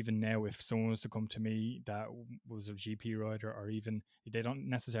 Like, even now, if someone was to come to me that was a GP rider, or even they don't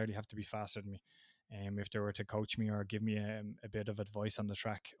necessarily have to be faster than me. If they were to coach me or give me a bit of advice on the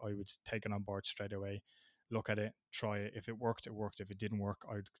track, I would take it on board straight away. Look at it, try it. If it worked, it worked. If it didn't work,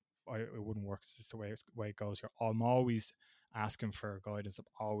 it wouldn't work. It's just the way it goes. I'm always asking for guidance. I'm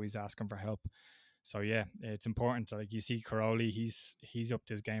always asking for help. So yeah, it's important. Like, you see Caroli, he's upped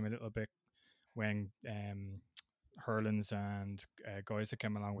his game a little bit when Hurlins and guys that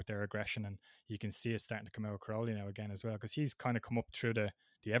came along with their aggression, and you can see it starting to come out of Crowley now again as well, because he's kind of come up through the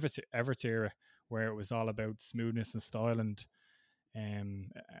Everts era, where it was all about smoothness and style and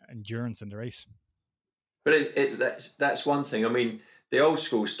endurance in the race. But that's one thing. I mean, the old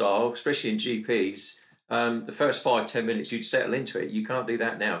school style, especially in GPs, the first 5-10 minutes you'd settle into it. You can't do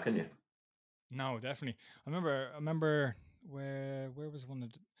that now, can you? No, definitely. I remember where was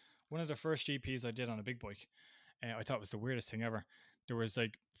one of the first GPs I did on a big bike. I thought it was the weirdest thing ever. There was,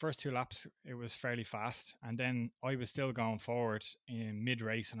 like, first 2 laps, it was fairly fast, and then I was still going forward in mid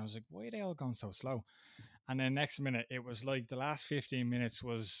race, and I was like, why are they all going so slow? And then next minute, it was like the last 15 minutes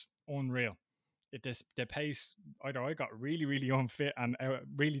was unreal. The pace, either I got really, really unfit and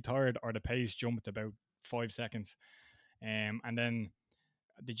really tired, or the pace jumped about 5 seconds. And then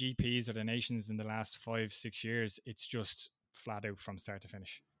the GPs or the nations in the last 5-6 years, it's just flat out from start to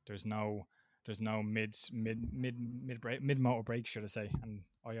finish. There's no mid motor break, should I say? And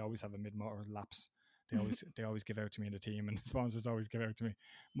I always have a mid motor lapse. They always give out to me in the team, and the sponsors always give out to me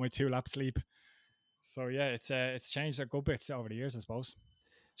my 2-lap sleep. So yeah, it's changed a good bit over the years, I suppose.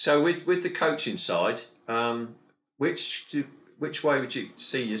 So with the coaching side, which way would you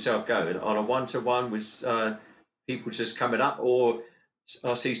see yourself going? On a 1-to-1 with people just coming up, or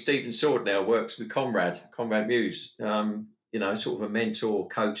I see Stephen Sword now works with Conrad Muse, sort of a mentor,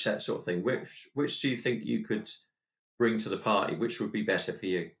 coach, that sort of thing. Which do you think you could bring to the party? Which would be better for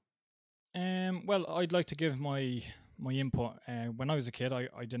you? Well, I'd like to give my input. When I was a kid, I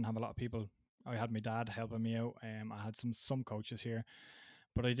didn't have a lot of people. I had my dad helping me out. I had some coaches here,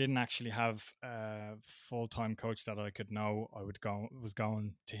 but I didn't actually have a full-time coach that I could know. I was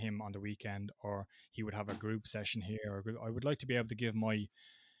going to him on the weekend, or he would have a group session here. I would like to be able to give my,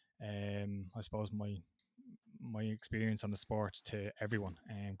 I suppose my experience on the sport to everyone.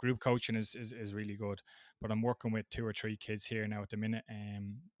 Group coaching is really good, but I'm working with 2 or 3 kids here now at the minute,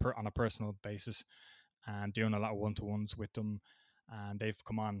 on a personal basis, and doing a lot of one-to-ones with them, and they've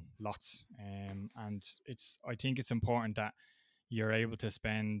come on lots. And I think it's important that you're able to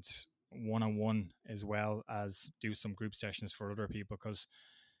spend one-on-one as well as do some group sessions for other people, because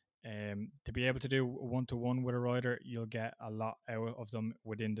to be able to do one-to-one with a rider, you'll get a lot out of them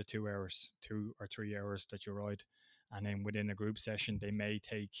within the 2 hours, 2 or 3 hours that you ride. And then within a group session, they may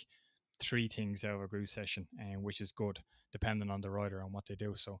take 3 things out of a group session, which is good, depending on the rider and what they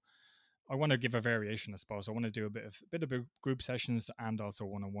do. So I want to give a variation, I suppose. I want to do a bit of group sessions and also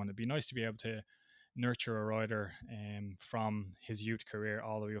one-on-one. It'd be nice to be able to nurture a rider from his youth career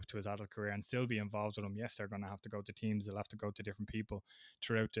all the way up to his adult career and still be involved with them. Yes, they're going to have to go to teams, they'll have to go to different people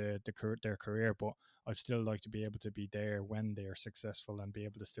throughout their career, but I'd still like to be able to be there when they're successful and be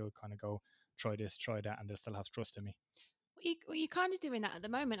able to still kind of go, try this, try that, and they'll still have trust in me. You're kind of doing that at the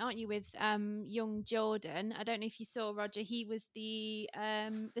moment, aren't you, with young Jordan? I don't know if you saw, Roger, he was the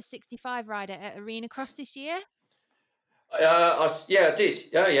 65 rider at Arena Cross this year. I did.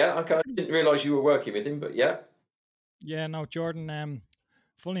 Yeah. Okay, I didn't realise you were working with him, but yeah. Yeah, no, Jordan.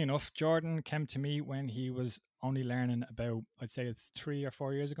 Funny enough, Jordan came to me when he was only learning about, I'd say it's 3 or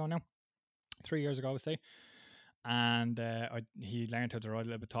 4 years ago now. 3 years ago, I would say. And he learned how to ride a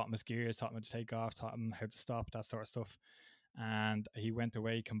little bit, taught him his gears, taught him how to take off, taught him how to stop, that sort of stuff. And he went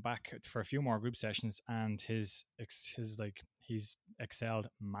away, come back for a few more group sessions, and he's excelled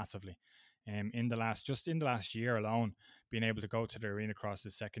massively. In the last year alone, being able to go to the Arena Cross,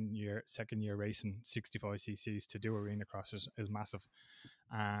 his second year racing 65 cc's to do Arena Cross is massive.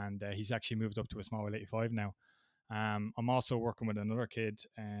 And he's actually moved up to a small 85 now. I'm also working with another kid,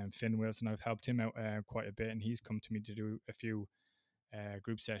 Finn Wilson. I've helped him out quite a bit, and he's come to me to do a few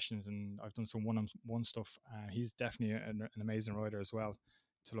group sessions, and I've done some one-on-one stuff. He's definitely an amazing rider as well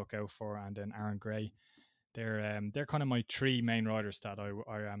to look out for. And then Aaron Gray, they're kind of my 3 main riders that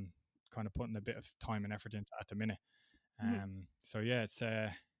I am kind of putting a bit of time and effort into at the minute. So yeah, it's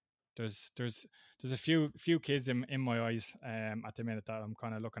there's a few kids in my eyes at the minute that I'm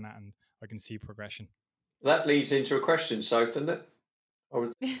kind of looking at, and I can see progression. That leads into a question, Soph, doesn't it?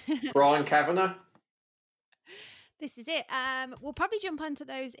 Brian Kavanagh. This is it. We'll probably jump onto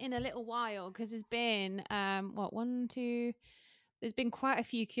those in a little while, because there's been there's been quite a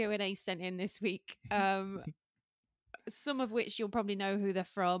few Q&As sent in this week. Some of which you'll probably know who they're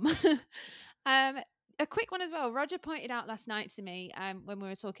from. A quick one as well. Roger pointed out last night to me, when we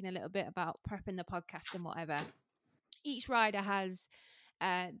were talking a little bit about prepping the podcast and whatever, each rider has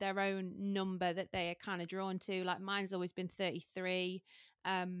their own number that they are kind of drawn to. Like mine's always been 33.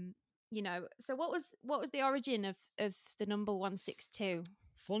 So what was the origin of the number 162?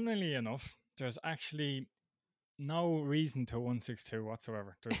 Funnily enough, there's actually no reason to 162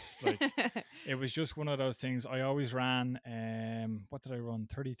 whatsoever. There's it was just one of those things. I always ran what did I run?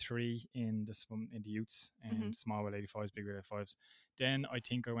 33 in the youths, small wheel 85s, big wheel 85s. Then I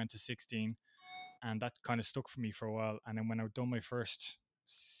think I went to 16, and that kind of stuck for me for a while. And then when I done my first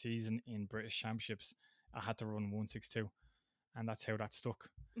season in British Championships, I had to run 162, and that's how that stuck.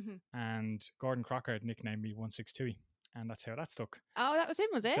 And Gordon Crocker had nicknamed me 162, and that's how that stuck. Oh, that was him,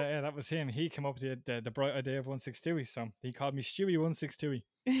 was it? Yeah, that was him. He came up with the bright idea of 162, so he called me Stewie 162.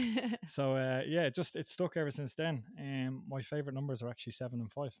 So it stuck ever since then. My favorite numbers are actually 7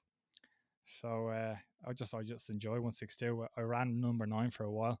 and 5. So I just enjoy 162. I ran number 9 for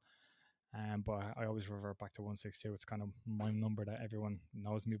a while, but I always revert back to 162. It's kind of my number that everyone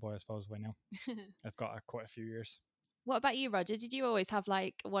knows me by, I suppose, by now. I've got quite a few years. What about you, Roger? Did you always have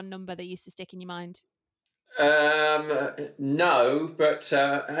like one number that used to stick in your mind? No, but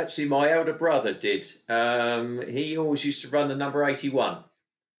actually my elder brother did. He always used to run the number 81.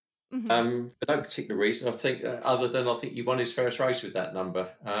 For no particular reason. I think other than I think he won his first race with that number.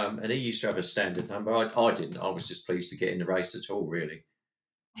 And he used to have a standard number. I didn't. I was just pleased to get in the race at all, really.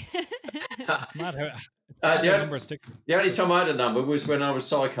 It's mad how the only time I had a number was when I was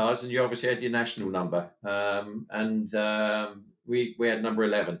sidecars, and you obviously had your national number. We had number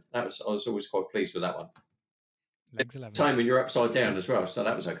 11. I was always quite pleased with that one. Legs 11. Same when you're upside down as well, so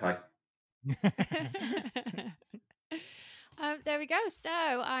that was okay. There we go. So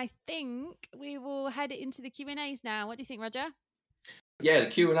I think we will head into the Q&As now. What do you think, Roger? Yeah, the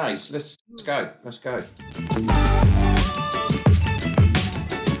Q&As. Let's go. Let's go.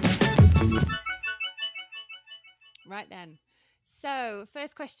 Right then. So,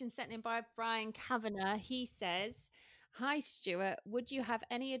 first question sent in by Brian Kavanagh. He says, "Hi Stuart, would you have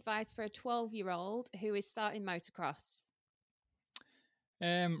any advice for a 12-year-old who is starting motocross?"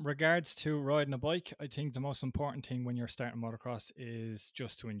 Regards to riding a bike, I think the most important thing when you're starting motocross is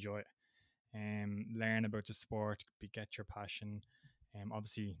just to enjoy it. Learn about the sport, get your passion.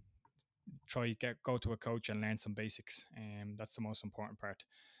 Obviously, go to a coach and learn some basics. That's the most important part.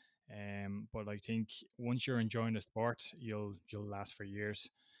 But I think once you're enjoying the sport, you'll last for years.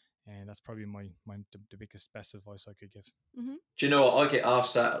 And that's probably the biggest best advice I could give. Mm-hmm. Do you know what? I get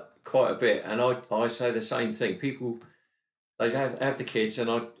asked that quite a bit, and I say the same thing. People, they have the kids,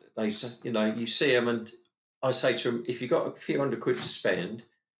 and they say, you see them, and I say to them, if you've got a few £100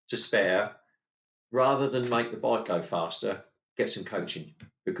 to spare, rather than make the bike go faster, get some coaching,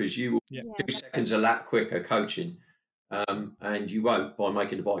 because you will 2 seconds a lap quicker coaching, and you won't by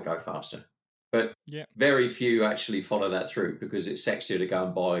making the bike go faster. But very few actually follow that through, because it's sexier to go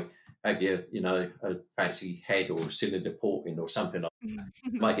and buy maybe a fancy head or cylinder porting or something like that,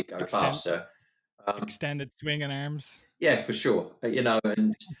 make it go faster. Extended swinging arms. Yeah, for sure.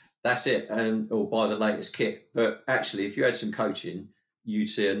 And that's it, or buy the latest kit. But actually, if you had some coaching, you'd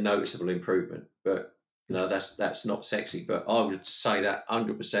see a noticeable improvement. But that's not sexy. But I would say that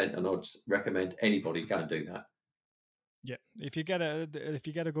 100%, and I'd recommend anybody go and do that. Yeah, if you get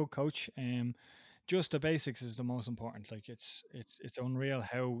a good coach, just the basics is the most important. Like it's unreal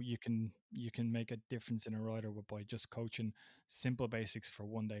how you can make a difference in a rider by just coaching simple basics for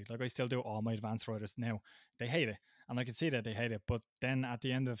one day. Like I still do all my advanced riders now. They hate it, and I can see that they hate it. But then at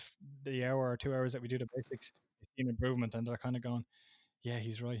the end of the hour or 2 hours that we do the basics, you see an improvement, and they're kind of going, "Yeah,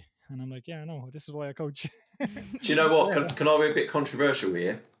 he's right." And I'm like, "Yeah, no, this is why I coach." Do you know what? Can I be a bit controversial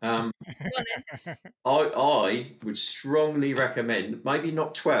here? I would strongly recommend, maybe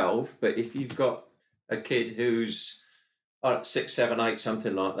not 12, but if you've got a kid who's 6, 7, 8,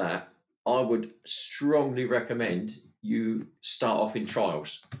 something like that, I would strongly recommend you start off in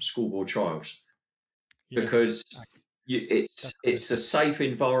trials, schoolboard trials, because it's a safe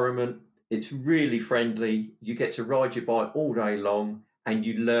environment. It's really friendly. You get to ride your bike all day long, and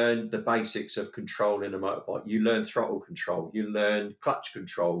you learn the basics of controlling a motorbike. You learn throttle control. You learn clutch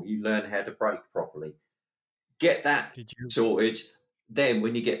control. You learn how to brake properly. Get that sorted. Then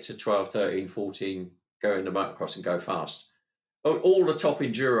when you get to 12, 13, 14, go into motocross and go fast. All the top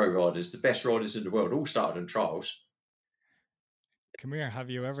enduro riders, the best riders in the world, all started in trials. Come here.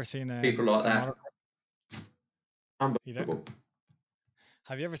 Have you ever seen people like that? Unbelievable.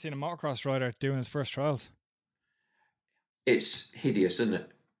 Have you ever seen a motocross rider doing his first trials? It's hideous, isn't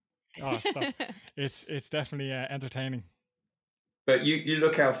it? Oh, stop. It's definitely entertaining. But you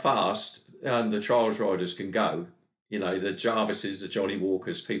look how fast the trials riders can go. The Jarvises, the Johnny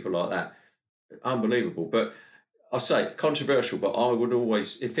Walkers, people like that. Unbelievable. But I say controversial, but I would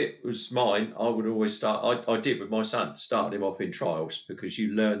always, if it was mine, I would always start. I did with my son, started him off in trials, because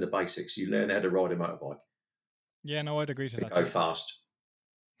you learn the basics. You learn how to ride a motorbike. Yeah, no, I'd agree to that. Go fast.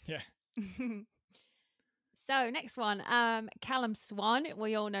 Yeah. So next one, Callum Swan.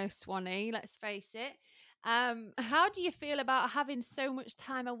 We all know Swanee, let's face it. How do you feel about having so much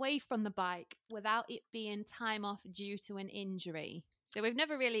time away from the bike without it being time off due to an injury? So we've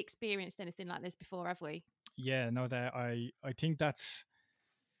never really experienced anything like this before, have we? Yeah, no, that I think that's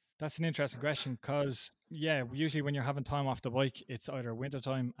an interesting question, because usually when you're having time off the bike, it's either winter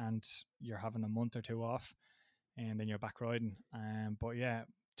time and you're having a month or two off, and then you're back riding. But yeah,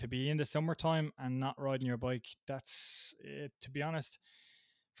 to be in the summertime and not riding your bike, that's it. To be honest,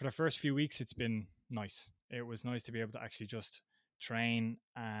 for the first few weeks, it's been nice. It was nice to be able to actually just train,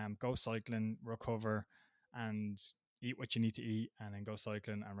 go cycling, recover, and eat what you need to eat, and then go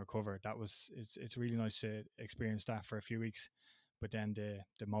cycling and recover. It's really nice to experience that for a few weeks. But then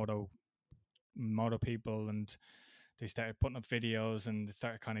the moto people, and they started putting up videos, and they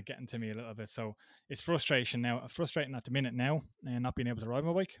started kind of getting to me a little bit. So it's frustrating at the minute now, and not being able to ride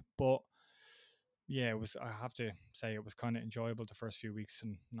my bike. But yeah, it was. I have to say, it was kind of enjoyable the first few weeks,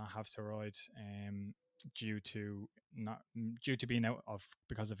 and not have to ride due to being out of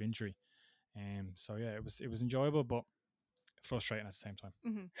because of injury. So yeah, it was enjoyable, but frustrating at the same time.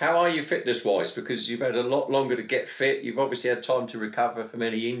 Mm-hmm. How are you fitness wise? Because you've had a lot longer to get fit. You've obviously had time to recover from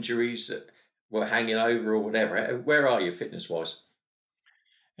any injuries that were hanging over or whatever. Where are you fitness wise?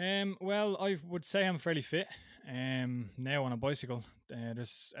 Well, I would say I'm fairly fit. now on a bicycle.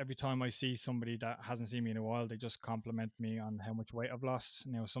 There's every time I see somebody that hasn't seen me in a while, they just compliment me on how much weight I've lost.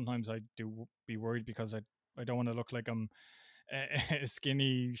 Now sometimes I do be worried because I don't want to look like I'm a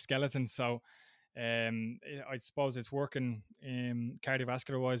skinny skeleton. So I suppose it's working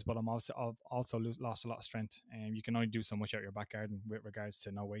cardiovascular wise, but I've also lost a lot of strength. And you can only do so much out your back garden with regards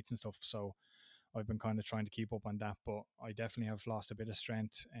to no weights and stuff. So I've been kind of trying to keep up on that, but I definitely have lost a bit of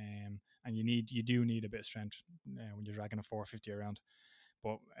strength. And you do need a bit of strength when you're dragging a 450 around.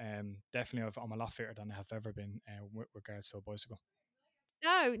 But definitely, I'm a lot fitter than I have ever been with regards to a bicycle.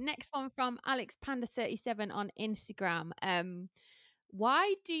 So, next one from Alex Panda 37 on Instagram.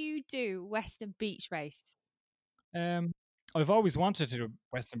 Why do you do Western Beach Race? I've always wanted to do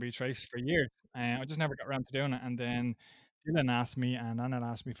Western Beach Race for years. I just never got around to doing it. And then Dylan asked me and Anna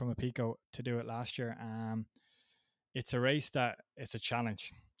asked me from a Pico to do it last year. It's a race that it's a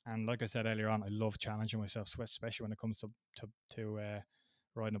challenge. And like I said earlier on, I love challenging myself, especially when it comes to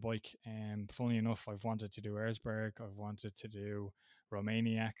riding a bike. And funny enough, I've wanted to do Erzberg. I've wanted to do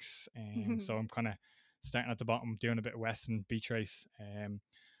Romaniacs. So I'm kind of starting at the bottom, doing a bit of Western Beach Race.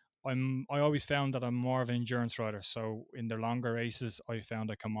 I always found that I'm more of an endurance rider. So in the longer races, I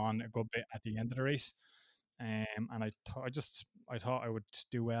found I come on a good bit at the end of the race. And I thought I would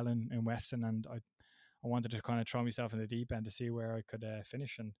do well in Western, and I wanted to kind of throw myself in the deep end to see where I could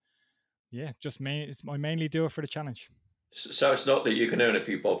finish. And yeah, I mainly do it for the challenge. So it's not that you can earn a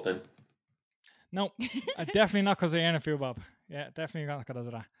few bob then? No, definitely not because I earn a few bob. Yeah, definitely not because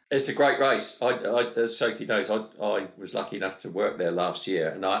of that. It's a great race. As Sophie knows, I was lucky enough to work there last year,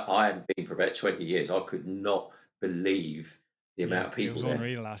 and I hadn't been for about 20 years. I could not believe the amount of people it was there.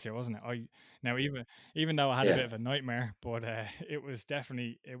 unreal last year, wasn't it? Now even though I had a bit of a nightmare, but it was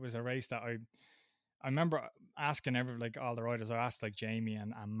a race that I remember asking all the riders. I asked like Jamie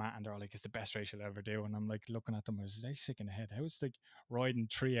and Matt, and they're all like, "It's the best race you'll ever do." And I'm like looking at them, I was they sick in the head. How is like riding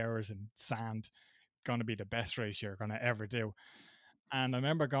 3 hours in sand going to be the best race you're going to ever do? And I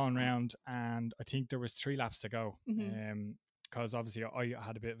remember going around, and I think there was 3 laps to go. Because obviously I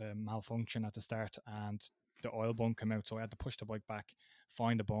had a bit of a malfunction at the start, and the oil bung came out, so I had to push the bike back,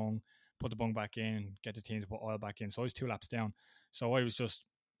 find the bung, put the bung back in, get the team to put oil back in. So I was 2 laps down. So I was just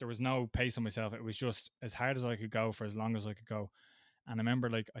there was no pace on myself. It was just as hard as I could go for as long as I could go. And I remember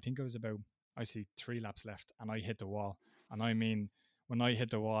I think it was about I see 3 laps left, and I hit the wall. And I mean, when I hit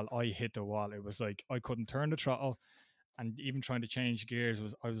the wall, I hit the wall. It was like I couldn't turn the throttle, and even trying to change gears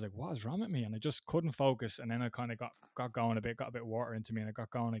I was like, what is wrong with me? And I just couldn't focus. And then I kind of got going a bit, got a bit of water into me, and I got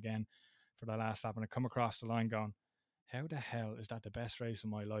going again for the last lap. And I come across the line going, how the hell is that the best race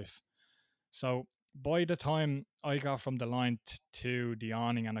of my life? So by the time I got from the line to the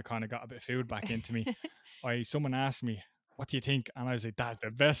awning, and I kind of got a bit of food back into me, someone asked me, what do you think? And I was like, that's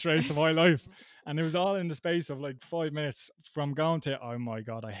the best race of my life. And it was all in the space of like 5 minutes from going to, oh my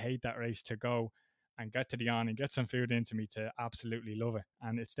God, I hate that race, to go and get to the awning, get some food into me, to absolutely love it.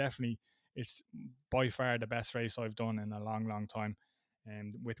 And it's by far the best race I've done in a long, long time.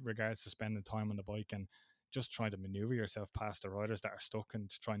 And with regards to spending time on the bike and just trying to maneuver yourself past the riders that are stuck, and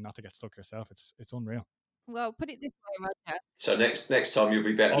trying not to get stuck yourself, it's unreal. Well, put it this way, Roger. So next time you'll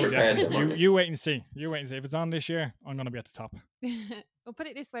be better prepared. Definitely. You wait and see. If it's on this year, I'm going to be at the top. Well, put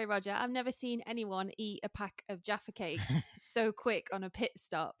it this way, Roger. I've never seen anyone eat a pack of Jaffa cakes so quick on a pit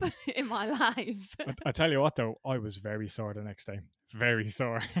stop in my life. I tell you what, though, I was very sore the next day. Very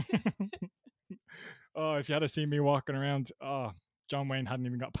sore. Oh, if you had seen me walking around, John Wayne hadn't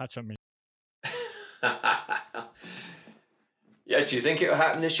even got a patch on me. Yeah, do you think it'll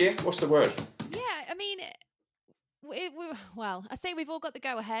happen this year? What's the word? Yeah, I mean, well, I say we've all got the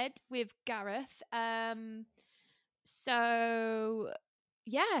go ahead with Gareth. So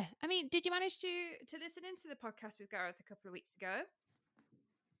yeah, I mean, did you manage to listen into the podcast with Gareth a couple of weeks ago?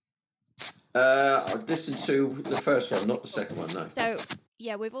 I listened to the first one, not the second one. No. So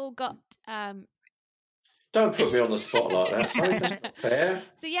yeah, we've all got. Don't put me on the spot like that. Sorry, that's not fair.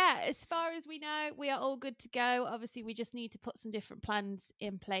 So yeah, as far as we know, we are all good to go. Obviously, we just need to put some different plans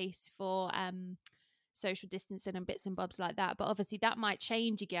in place for social distancing and bits and bobs like that. But obviously, that might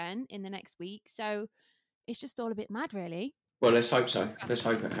change again in the next week. So it's just all a bit mad, really. Well, let's hope so. Let's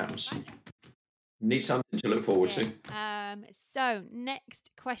hope it happens. Need something to look forward to. So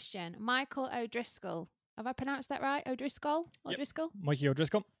next question, Michael O'Driscoll. Have I pronounced that right? O'Driscoll? O'Driscoll? Yep. Mikey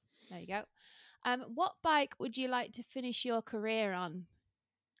O'Driscoll. There you go. What bike would you like to finish your career on?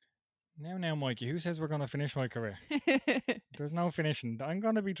 Now, Mikey, who says we're going to finish my career? There's no finishing. I'm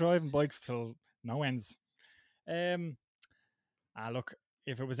going to be driving bikes till no ends. Look,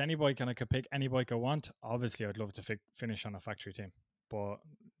 if it was any bike and I could pick any bike I want, obviously I'd love to finish on a factory team. But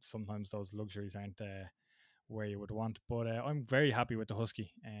sometimes those luxuries aren't where you would want. But I'm very happy with the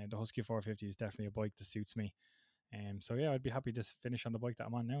Husky, and the Husky 450 is definitely a bike that suits me. So yeah, I'd be happy to finish on the bike that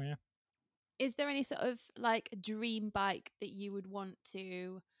I'm on now. Yeah. Is there any sort of like dream bike that you would want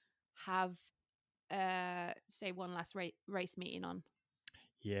to have, say, one last race meeting on?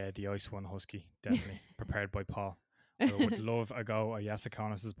 Yeah, the Ice One Husky, definitely prepared by Paul. I would love a go a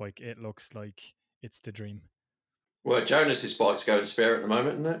Yasakonis' bike. It looks like it's the dream. Well, Jonas's bike's going spare at the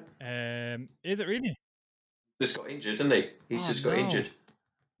moment, isn't it? Is it really? Just got injured, didn't he? He's just got injured.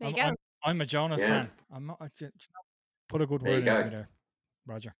 There you go. I'm a Jonas fan. I'm not. Put a good word in for me there,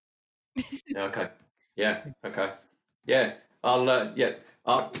 Roger. Okay. Yeah. Okay. Yeah. I'll.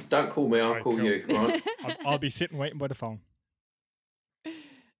 Don't call me. I'll call you. Right. I'll be sitting waiting by the phone.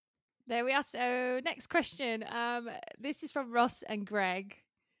 There we are. So next question. This is from Ross and Greg.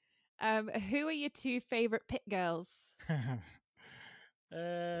 Who are your two favorite pit girls?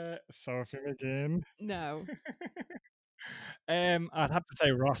 Sophie McGinn. No. I'd have to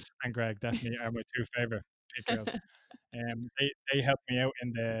say Ross and Greg definitely are my two favorite pit girls. They helped me out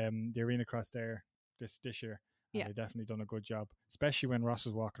in the arena cross there this year. And they definitely done a good job, especially when Ross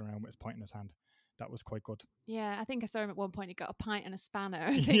was walking around with his pint in his hand. That was quite good. Yeah, I think I saw him at one point. He got a pint and a spanner.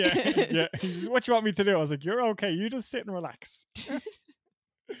 Yeah. He says, "What do you want me to do?" I was like, "You're okay. You just sit and relax."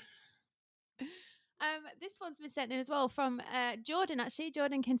 This one's been sent in as well from Jordan, actually.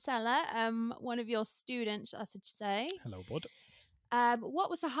 Jordan Kinsella, one of your students, I should say. Hello, bud.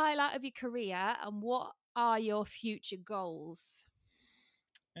 What was the highlight of your career and what are your future goals?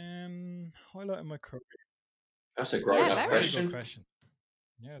 Highlight of my career. That's a great question. Good question.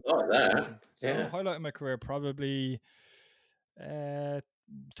 Yeah, like that. So highlight of my career probably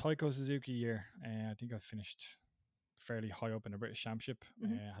Taiko Suzuki year. I think I finished fairly high up in the British Championship.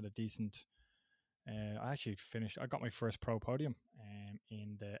 Had a decent. I actually finished. I got my first pro podium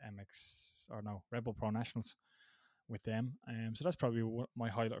in the Rebel Pro Nationals with them. So that's probably my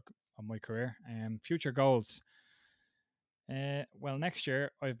highlight of my career. Future goals. Well, next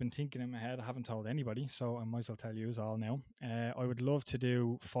year I've been thinking in my head. I haven't told anybody, so I might as well tell you all now. I would love to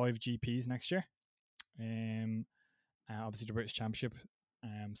do 5 GPs next year. Obviously the British Championship.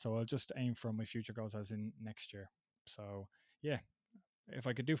 So I'll just aim for my future goals as in next year. So yeah, if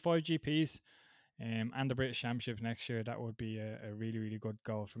I could do 5 GPs and the British Championship next year, that would be a really, really good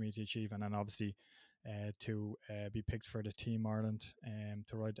goal for me to achieve. And then obviously to be picked for the Team Ireland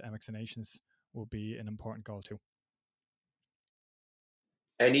to ride the MX Nations will be an important goal too.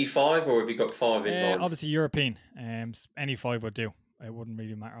 Any 5, or have you got 5 in mind? Obviously European. Any 5 would do. It wouldn't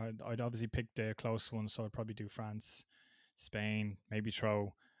really matter. I'd obviously pick the close ones, so I'd probably do France, Spain, maybe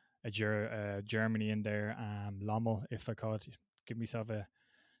throw a Germany in there. Lommel, if I could, give myself a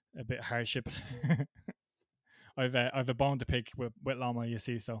bit of hardship. I've a bone to pick with Lommel, you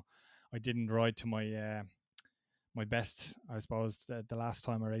see, so I didn't ride to my my best, I suppose, the last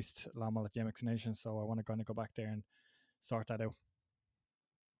time I raced Lommel at the MX Nations, so I want to kind of go back there and sort that out.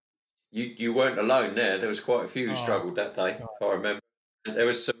 You weren't alone there. There was quite a few who struggled that day, if I remember. There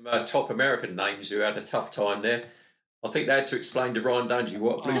was some top American names who had a tough time there. I think they had to explain to Ryan Dungey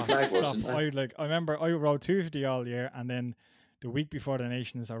what a blue flag was, didn't they? I remember I rode 250 all year, and then the week before the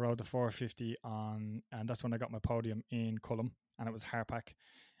Nations, I rode the 450 and that's when I got my podium in Cullum, and it was Harpack,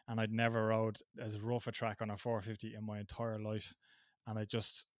 and I'd never rode as rough a track on a 450 in my entire life, and I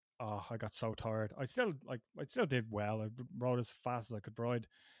got so tired. I still did well. I rode as fast as I could ride,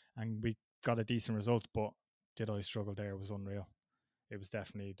 and we got a decent result, but did I struggle there? It was unreal. It was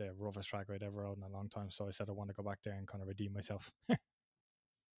definitely the roughest track I'd ever rode in a long time. So I said I want to go back there and kind of redeem myself.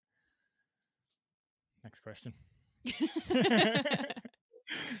 Next question.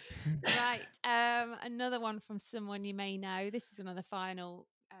 Right. Another one from someone you may know. This is one of the final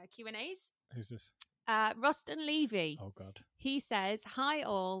Q&As. Who's this? Ruston Levy. Oh, God. He says, "Hi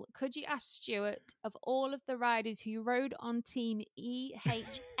all, could you ask Stuart, of all of the riders who rode on Team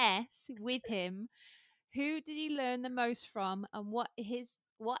EHS with him, who did he learn the most from, and what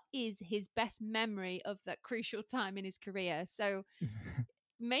is his best memory of that crucial time in his career?" So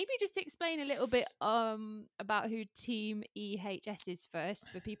maybe just explain a little bit about who Team EHS is first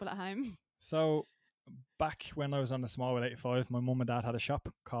for people at home. So back when I was on the small wheel 85, my mum and dad had a shop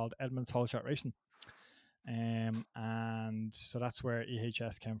called Edmonds Whole Shot Racing. And so that's where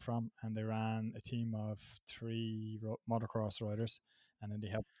EHS came from, and they ran a team of 3 motocross riders, and then they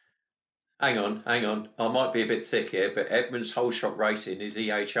helped. Hang on. I might be a bit thick here, but Edmonds Whole Shot Racing is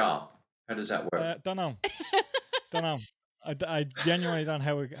EHR. How does that work? Don't know. I genuinely don't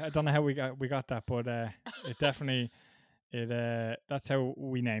know how we got that, but it definitely that's how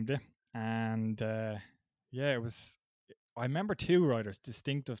we named it, and it was. I remember 2 riders,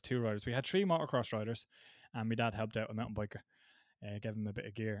 distinctive 2 riders. We had 3 motocross riders, and my dad helped out a mountain biker, gave him a bit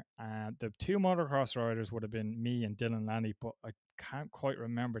of gear. And the two motocross riders would have been me and Dylan Lanny, but I can't quite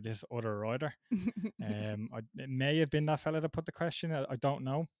remember this other rider. It may have been that fella that put the question. I don't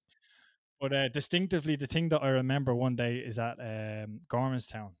know. But distinctively, the thing that I remember one day is at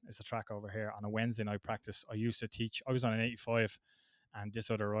Gormanstown. It's a track over here on a Wednesday night practice. I used to teach. I was on an 85, and this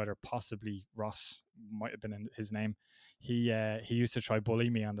other rider, possibly Ross, might have been in his name. He used to try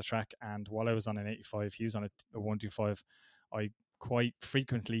bully me on the track, and while I was on an 85, he was on a 125. I quite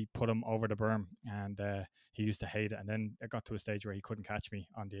frequently put him over the berm, and he used to hate it. And then it got to a stage where he couldn't catch me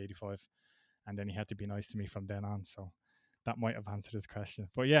on the 85, and then he had to be nice to me from then on. So that might have answered his question.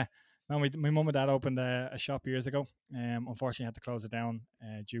 But yeah, no, my mum and dad opened a shop years ago. Unfortunately, had to close it down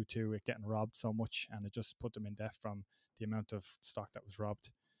due to it getting robbed so much, and it just put them in debt from the amount of stock that was robbed.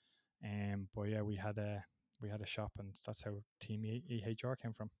 But yeah, we had a shop, and that's how Team EHR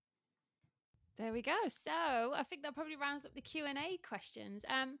came from. There we go. So I think that probably rounds up the Q&A questions.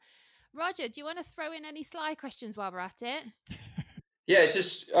 Roger, do you want to throw in any sly questions while we're at it? Yeah,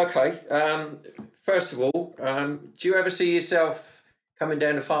 just okay. First of all, do you ever see yourself coming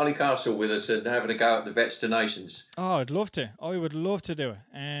down to Farley Castle with us and having a go at the Vets Donations? Oh, I'd love to. I would love to do it.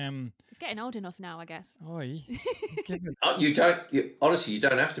 It's getting old enough now, I guess. You don't. Honestly, you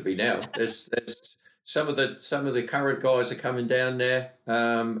don't have to be now. There's some of the current guys are coming down there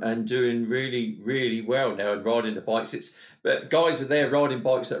and doing really, really well now and riding the bikes. But guys are there riding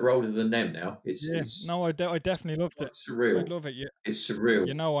bikes that are older than them now. I definitely loved it. It's surreal. I'd love it. Yeah, it's surreal.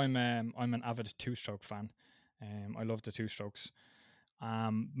 You know, I'm an avid two-stroke fan. I love the two-strokes.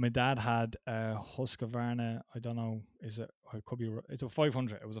 My dad had a Husqvarna. I don't know. Is it? It could be. It's a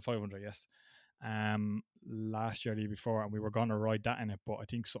 500. It was a 500. Yes. Last year, the year before, and we were going to ride that in it, but I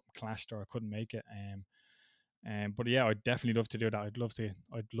think something clashed or I couldn't make it. But yeah, I'd definitely love to do that. I'd love to.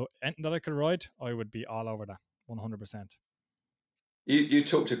 Anything that I could ride, I would be all over that, 100%. You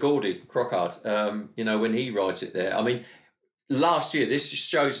talk to Gordy Crockard. When he rides it there. I mean, last year this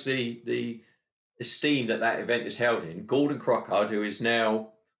shows the esteem that event is held in. Gordon Crockard, who is now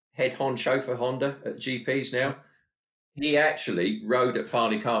head honcho for Honda at GPs now, he actually rode at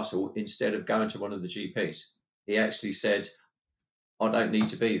Farley Castle instead of going to one of the GPs. He actually said, I don't need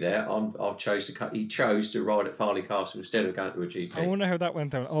to be there. He chose to ride at Farley Castle instead of going to a GP. I wonder how that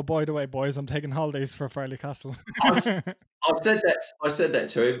went down. Oh, by the way, boys, I'm taking holidays for Farley Castle. I said that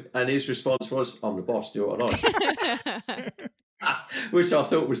to him, and his response was, I'm the boss, do what I like. Which I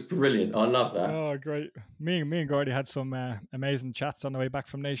thought was brilliant. I love that. Oh, great. Me and Gordy had some amazing chats on the way back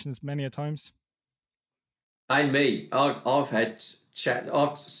from Nations many a times. And me. I've had chat.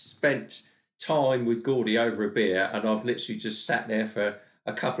 I've spent time with Gordy over a beer, and I've literally just sat there for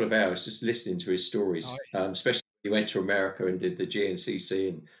a couple of hours just listening to his stories, especially when he went to America and did the GNCC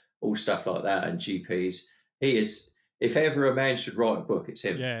and all stuff like that and GPs. He is, if ever a man should write a book, it's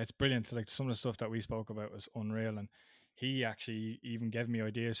him. Yeah, it's brilliant. Like some of the stuff that we spoke about was unreal, and he actually even gave me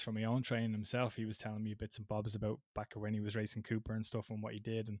ideas for my own training himself. He was telling me bits and bobs about back when he was racing Cooper and stuff and what he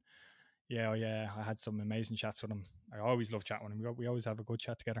did. And yeah, I had some amazing chats with him. I always love chatting with him. We always have a good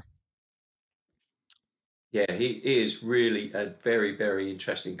chat together. Yeah, he is really a very, very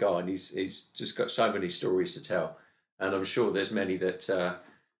interesting guy, and he's just got so many stories to tell. And I'm sure there's many that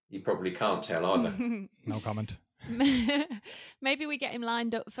he probably can't tell either. No comment. Maybe we get him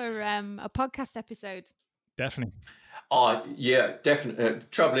lined up for a podcast episode. Definitely. Yeah, definitely.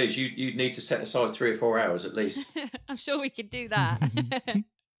 Trouble is, you'd need to set aside 3 or 4 hours at least. I'm sure we could do that.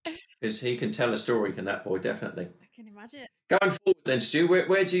 Because he can tell a story, can that boy, definitely. I can imagine. Going forward then, Stu,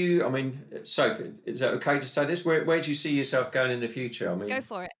 where do you, I mean, Sophie, is that okay to say this? Where do you see yourself going in the future? I mean, go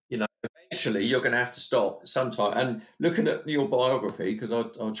for it. Eventually you're going to have to stop sometime. And looking at your biography, because I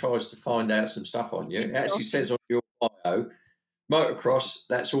tries to find out some stuff on you, it actually says on your bio, motocross,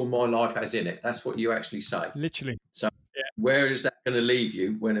 that's all my life has in it. That's what you actually say. Literally. So where is that going to leave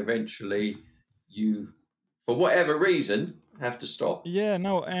you when eventually you, for whatever reason, have to stop? Yeah,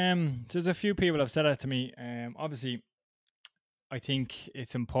 no, there's a few people have said that to me. Obviously, I think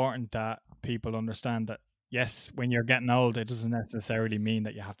it's important that people understand that, yes, when you're getting old, it doesn't necessarily mean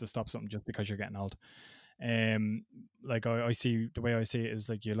that you have to stop something just because you're getting old. Like I see, the way I see it is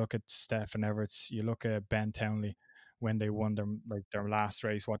like you look at Steph and Everett, you look at Ben Townley when they won their last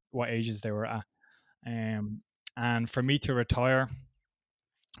race, what ages they were at. And for me to retire,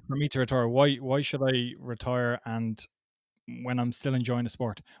 why should I retire and when I'm still enjoying the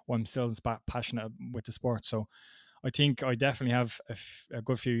sport, when I'm still passionate with the sport? So I think I definitely have a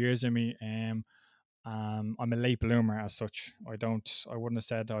good few years in me. I'm a late bloomer as such. I wouldn't have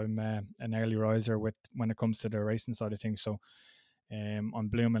said I'm an early riser when it comes to the racing side of things. So I'm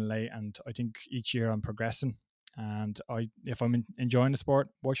blooming late, and I think each year I'm progressing. And if I'm enjoying the sport,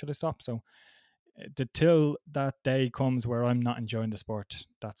 why should I stop? So till that day comes where I'm not enjoying the sport,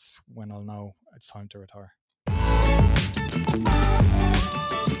 that's when I'll know it's time to retire.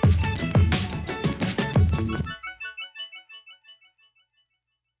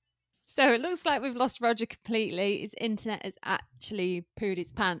 So it looks like we've lost Roger completely. His internet has actually pooed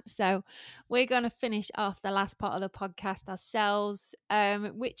its pants. So we're going to finish off the last part of the podcast ourselves,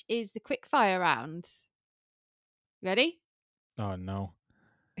 which is the quickfire round. Ready? Oh no!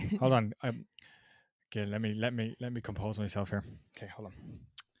 Hold on. Okay, let me compose myself here. Okay, hold on.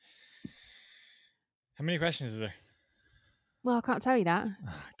 How many questions is there? Well, I can't tell you that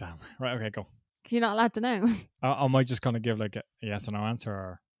Oh, damn. Right. Okay, go. because you're not allowed to know. Am I just gonna give like a yes or no answer,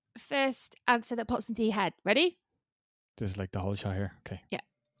 or First answer that pops into your head. Ready? this is like the whole shot here? Okay. Yeah.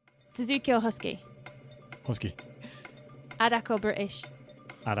 Suzuki or Husky? Husky. ADAC or British?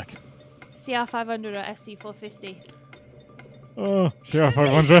 ADAC. CR500 or FC450? Oh,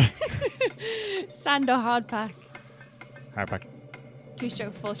 CR500. Sand or hard pack? Hardpack.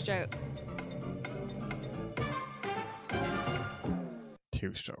 2-stroke, 4-stroke?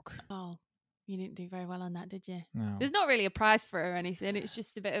 2-stroke. Oh, you didn't do very well on that, did you? No. There's not really a prize for it or anything. It's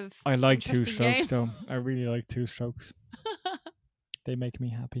just a bit of I like interesting 2-stroke game. though. I really like 2-strokes. They make me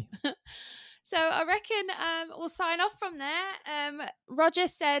happy. So I reckon we'll sign off from there. Roger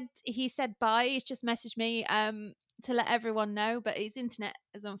said bye. He's just messaged me to let everyone know, but his internet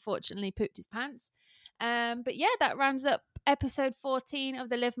has unfortunately pooped his pants. But yeah, that rounds up episode 14 of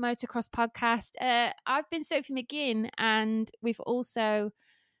the Live Motocross podcast. I've been Sophie McGinn, and we've also,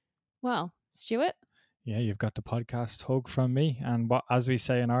 Stuart. Yeah, you've got the podcast hug from me, and what, as we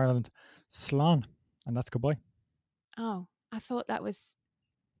say in Ireland, slán, and that's goodbye. Oh, I thought that was...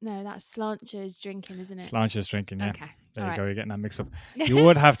 No, that's Sláinte's drinking, isn't it? Sláinte's drinking, yeah. Okay. There All you right. go, you're getting that mix up. You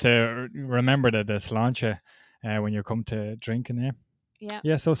would have to remember the Sláinte when you come to drinking, yeah. Yeah.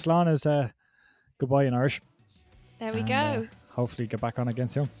 Yeah, so slán is goodbye in Irish. There we go. Hopefully get back on again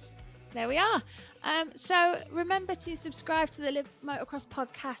soon. There we are. So remember to subscribe to the Live Motocross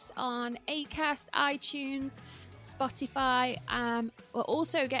podcast on Acast, iTunes, Spotify. We're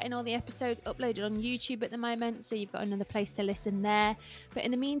also getting all the episodes uploaded on YouTube at the moment, so you've got another place to listen there. But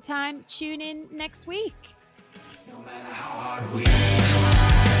in the meantime, tune in next week. No matter how hard we